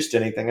haven't produced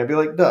anything, I'd be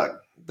like, Doug,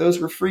 those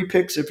were free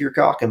pics of your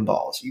cock and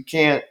balls. You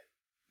can't,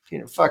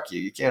 fuck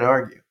you. You can't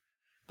argue.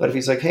 But if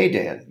he's like, hey,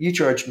 Dan, you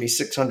charged me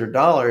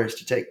 $600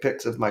 to take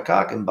pics of my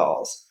cock and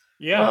balls.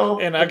 Yeah,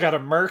 and I got a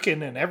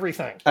Merkin and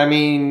everything. I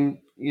mean,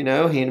 he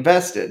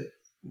invested.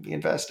 He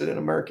invested in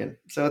a Merkin.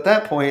 So at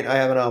that point, I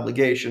have an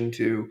obligation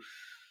to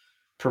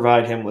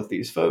provide him with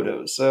these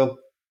photos. So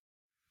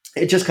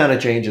it just kind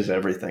of changes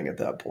everything at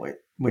that point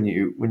when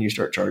you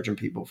start charging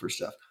people for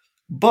stuff.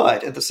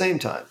 But at the same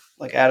time,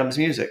 like Adam's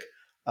Music,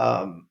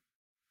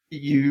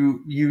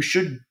 you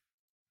should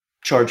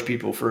charge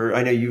people for.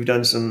 I know you've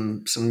done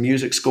some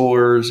music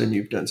scores and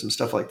you've done some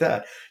stuff like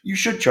that. You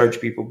should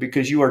charge people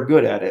because you are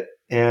good at it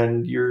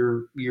and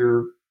your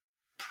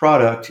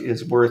product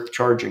is worth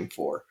charging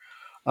for.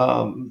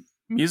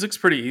 Music's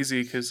pretty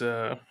easy because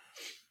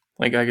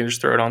like I can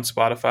just throw it on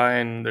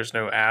Spotify and there's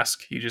no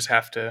ask. You just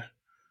have to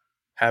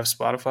have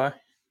Spotify.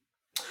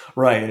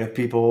 Right. And if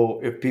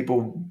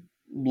people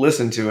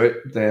listen to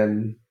it,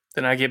 then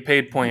I get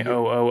paid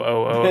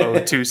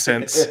 0.00002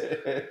 cents.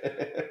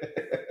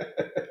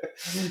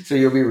 So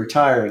you'll be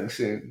retiring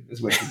soon,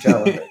 is what you're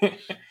telling me.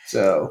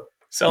 So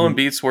selling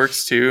beats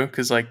works too,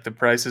 because like the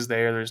price is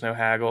there. There's no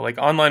haggle. Like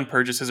online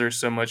purchases are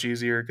so much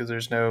easier because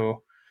there's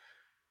no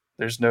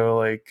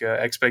like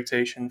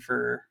expectation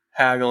for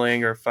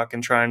haggling or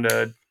fucking trying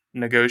to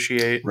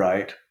negotiate.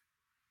 Right.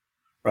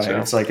 So.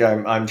 It's like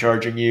I'm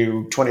charging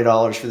you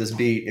 $20 for this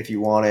beat. If you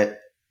want it,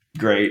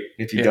 great.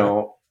 If you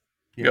don't,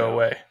 go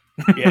away.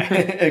 Yeah,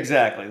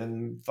 exactly.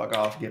 Then fuck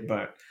off, get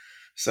burnt.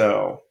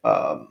 So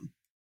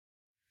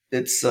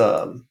it's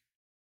I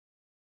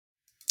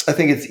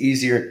think it's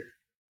easier.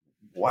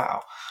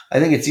 Wow, I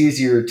think it's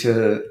easier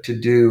to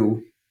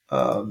do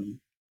a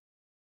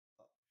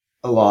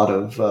lot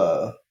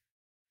of.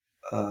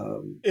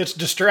 It's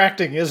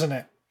distracting, isn't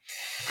it?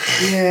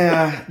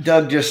 Yeah,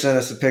 Doug just sent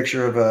us a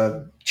picture of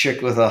a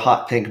chick with a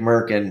hot pink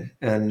Merkin,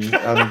 and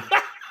I'm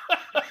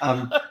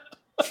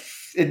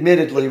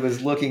admittedly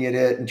was looking at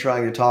it and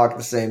trying to talk at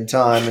the same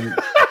time, and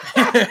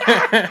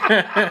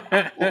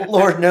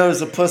Lord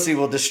knows a pussy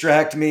will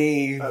distract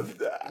me 10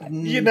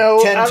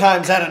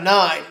 times out of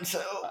 9.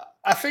 So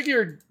I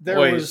figured there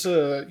was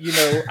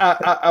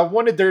I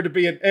wanted there to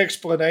be an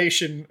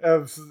explanation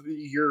of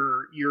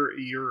your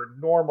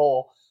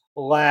normal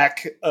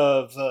lack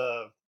of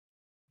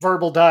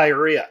verbal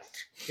diarrhea,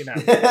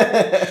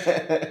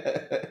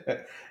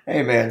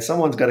 Hey man,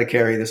 someone's got to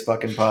carry this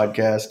fucking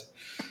podcast.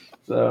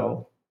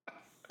 So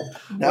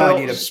now I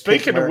need a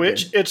speaking of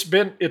which, it's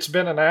been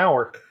an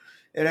hour.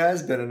 It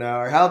has been an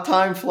hour. How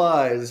time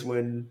flies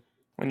when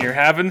you're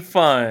having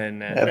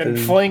fun and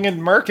flinging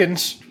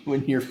Merkins.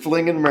 When you're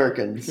flinging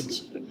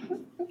Merkins.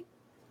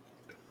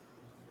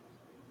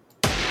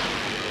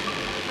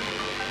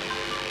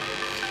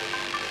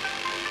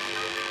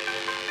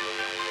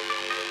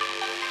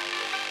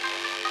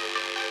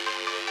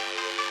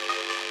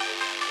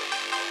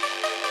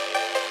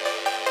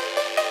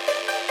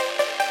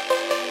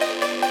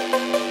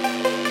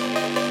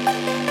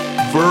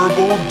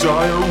 Verbal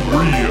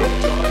diarrhea.